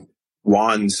yellow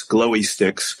wands, glowy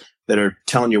sticks that are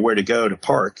telling you where to go to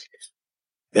park.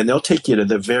 And they'll take you to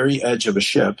the very edge of a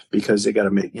ship because they got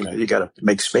to make, you got to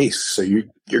make space. So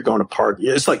you're going to park.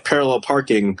 It's like parallel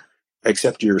parking,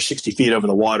 except you're 60 feet over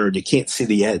the water and you can't see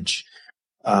the edge.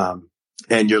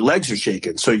 And your legs are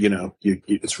shaking. So,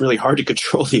 it's really hard to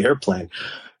control the airplane.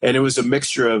 And it was a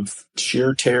mixture of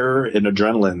sheer terror and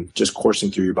adrenaline just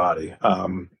coursing through your body.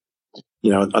 On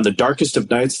the darkest of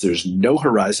nights, there's no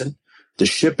horizon. The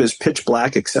ship is pitch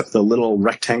black except the little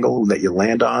rectangle that you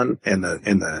land on and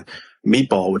the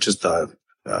meatball, which is the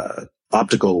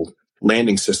optical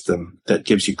landing system that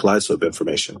gives you glide slope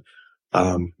information.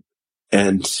 You're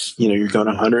going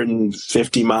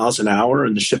 150 miles an hour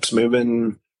and the ship's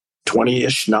moving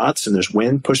 20-ish knots and there's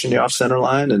wind pushing you off center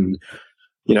line. And,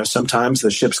 sometimes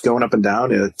the ship's going up and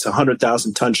down. It's a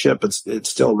 100,000 ton ship. It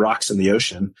still rocks in the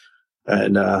ocean.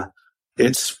 And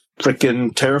it's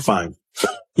freaking terrifying,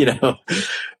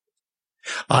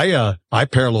 I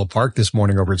parallel parked this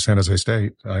morning over at San Jose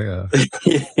State. Yeah,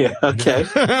 okay.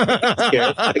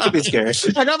 That could be scary.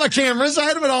 I got my cameras. I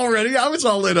had them already. I was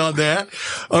all in on that.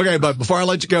 Okay, but before I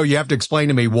let you go, you have to explain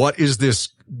to me what is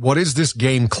this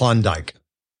game Klondike?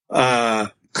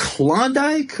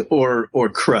 Klondike or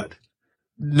crud?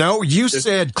 No, you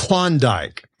said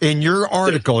Klondike. In your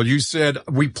article, you said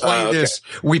we played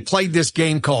this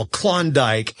game called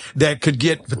Klondike that could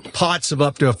get pots of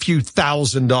up to a few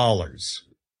 $1,000s.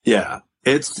 Yeah.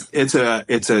 It's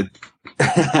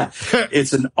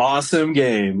an awesome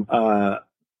game.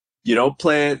 You don't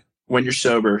play it when you're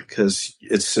sober because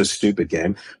it's a stupid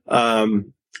game.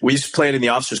 We used to play it in the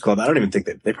Officers Club. I don't even think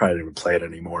they probably don't even play it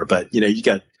anymore, but you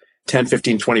got 10,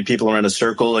 15, 20 people around a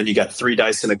circle and you got 3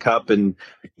 dice in a cup. And,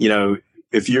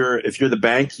 if you're the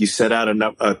bank, you set out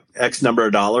a X number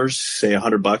of dollars, say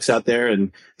 $100 out there,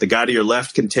 and the guy to your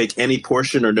left can take any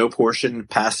portion or no portion,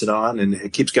 pass it on, and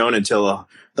it keeps going until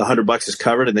the $100 is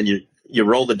covered. And then you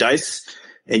roll the dice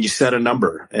and you set a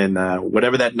number. And,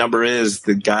 whatever that number is,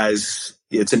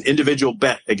 it's an individual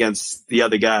bet against the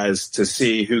other guys to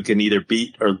see who can either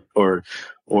beat or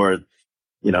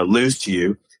lose to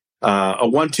you. A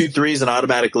 1, 2, 3 is an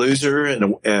automatic loser,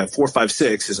 and a 4, 5,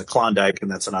 6 is a Klondike, and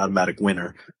that's an automatic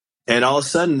winner. And all of a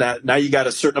sudden, now you got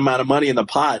a certain amount of money in the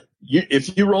pot.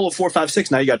 If you roll a 4, 5, 6,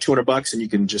 now you got $200, and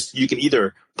you can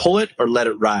either pull it or let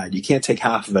it ride. You can't take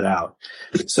half of it out.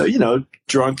 So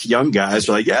drunk young guys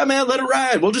are like, "Yeah, man, let it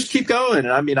ride. We'll just keep going."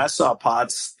 And I mean, I saw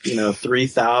pots,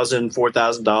 $3,000,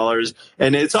 $4,000,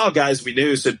 and it's all guys we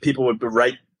knew. So people would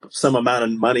write some amount of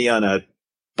money on a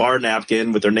bar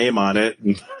napkin with their name on it,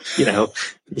 and you'd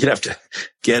have to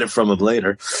get it from them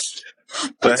later.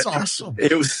 But that's awesome.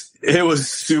 It was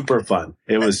super fun.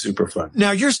 It was super fun.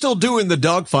 Now you're still doing the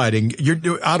dogfighting.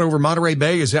 You're out over Monterey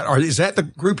Bay. Is that the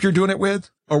group you're doing it with,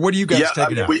 or what do you guys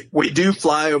taking out? We do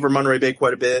fly over Monterey Bay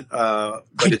quite a bit, but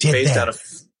it's based out of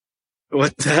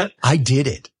what's that? I did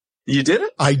it. You did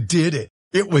it? I did it.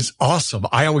 It was awesome.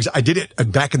 I did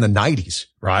it back in the 90s,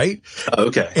 right?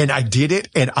 Okay. And I did it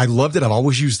and I loved it. I've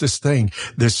always used this thing.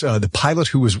 The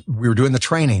pilot we were doing the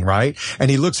training, right?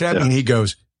 And he looks at me and he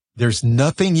goes, "There's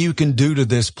nothing you can do to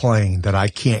this plane that I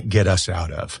can't get us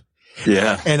out of."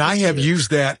 Yeah. And I have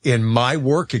used that in my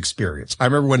work experience. I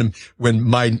remember when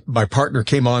my partner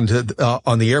came on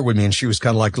the air with me and she was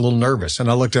kind of like a little nervous.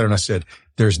 And I looked at her and I said,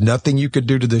 "There's nothing you could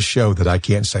do to this show that I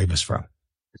can't save us from."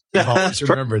 I always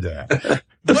remember that.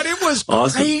 But it was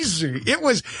awesome. Crazy.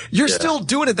 You're still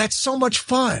doing it. That's so much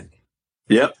fun.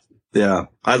 Yep. Yeah.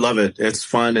 I love it. It's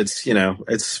fun. It's,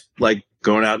 it's like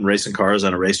going out and racing cars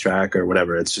on a racetrack or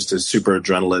whatever. It's just a super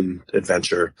adrenaline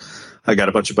adventure. I got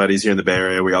a bunch of buddies here in the Bay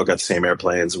Area. We all got the same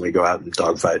airplanes and we go out and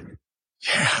dogfight.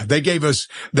 Yeah. They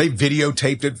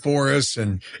videotaped it for us.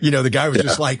 And, the guy was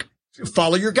just like,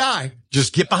 "Follow your guy.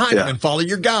 Just get behind him and follow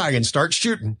your guy and start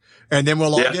shooting. And then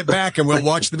we'll all get back and we'll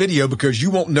watch the video because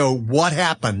you won't know what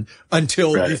happened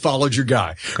until you followed your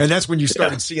guy." And that's when you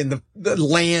started seeing the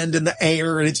land and the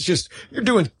air. And it's just, you're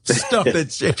doing stuff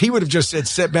that's, if he would have just said,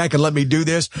 "Sit back and let me do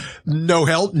this," no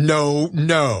help.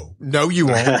 No, you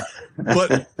won't.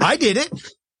 But I did it.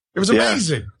 It was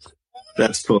amazing.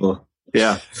 That's cool.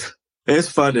 Yeah. It's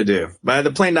fun to do. But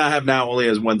the plane I have now only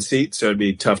has 1 seat, so it'd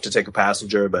be tough to take a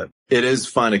passenger, but it is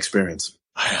a fun experience.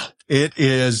 It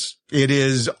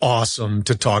is awesome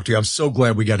to talk to you. I'm so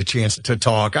glad we got a chance to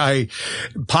talk. Paco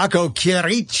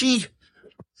Chierici.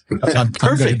 I'm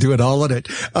going to do it all in it.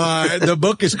 The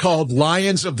book is called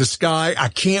Lions of the Sky. I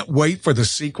can't wait for the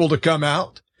sequel to come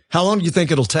out. How long do you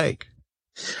think it'll take?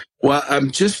 Well,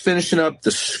 I'm just finishing up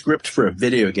the script for a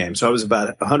video game. So I was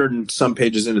about 100 and some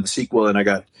pages into the sequel, and I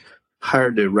got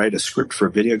hired to write a script for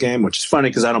a video game, which is funny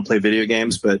because I don't play video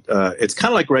games, but it's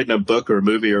kind of like writing a book or a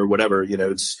movie or whatever.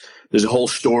 There's a whole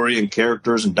story and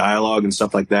characters and dialogue and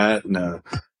stuff like that. And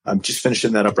I'm just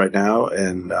finishing that up right now,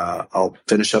 and I'll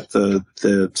finish up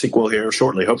the sequel here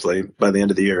shortly, hopefully by the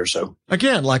end of the year or so.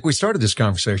 Again, like we started this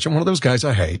conversation, one of those guys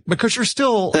I hate because you're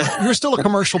still a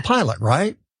commercial pilot,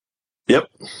 right? Yep.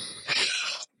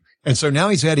 And so now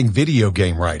he's adding video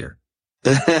game writer.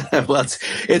 Well,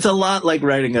 it's a lot like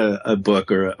writing a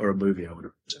book or a movie. I would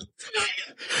have.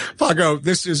 Paco,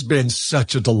 this has been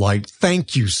such a delight.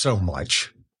 Thank you so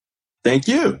much. Thank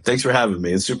you. Thanks for having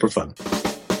me. It's super fun.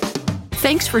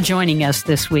 Thanks for joining us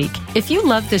this week. If you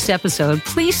loved this episode,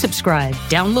 please subscribe,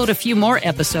 download a few more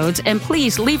episodes, and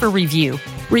please leave a review.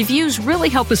 Reviews really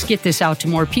help us get this out to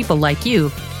more people like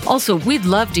you. Also, we'd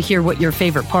love to hear what your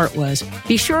favorite part was.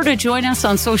 Be sure to join us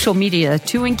on social media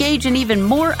to engage in even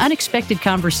more unexpected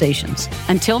conversations.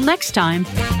 Until next time.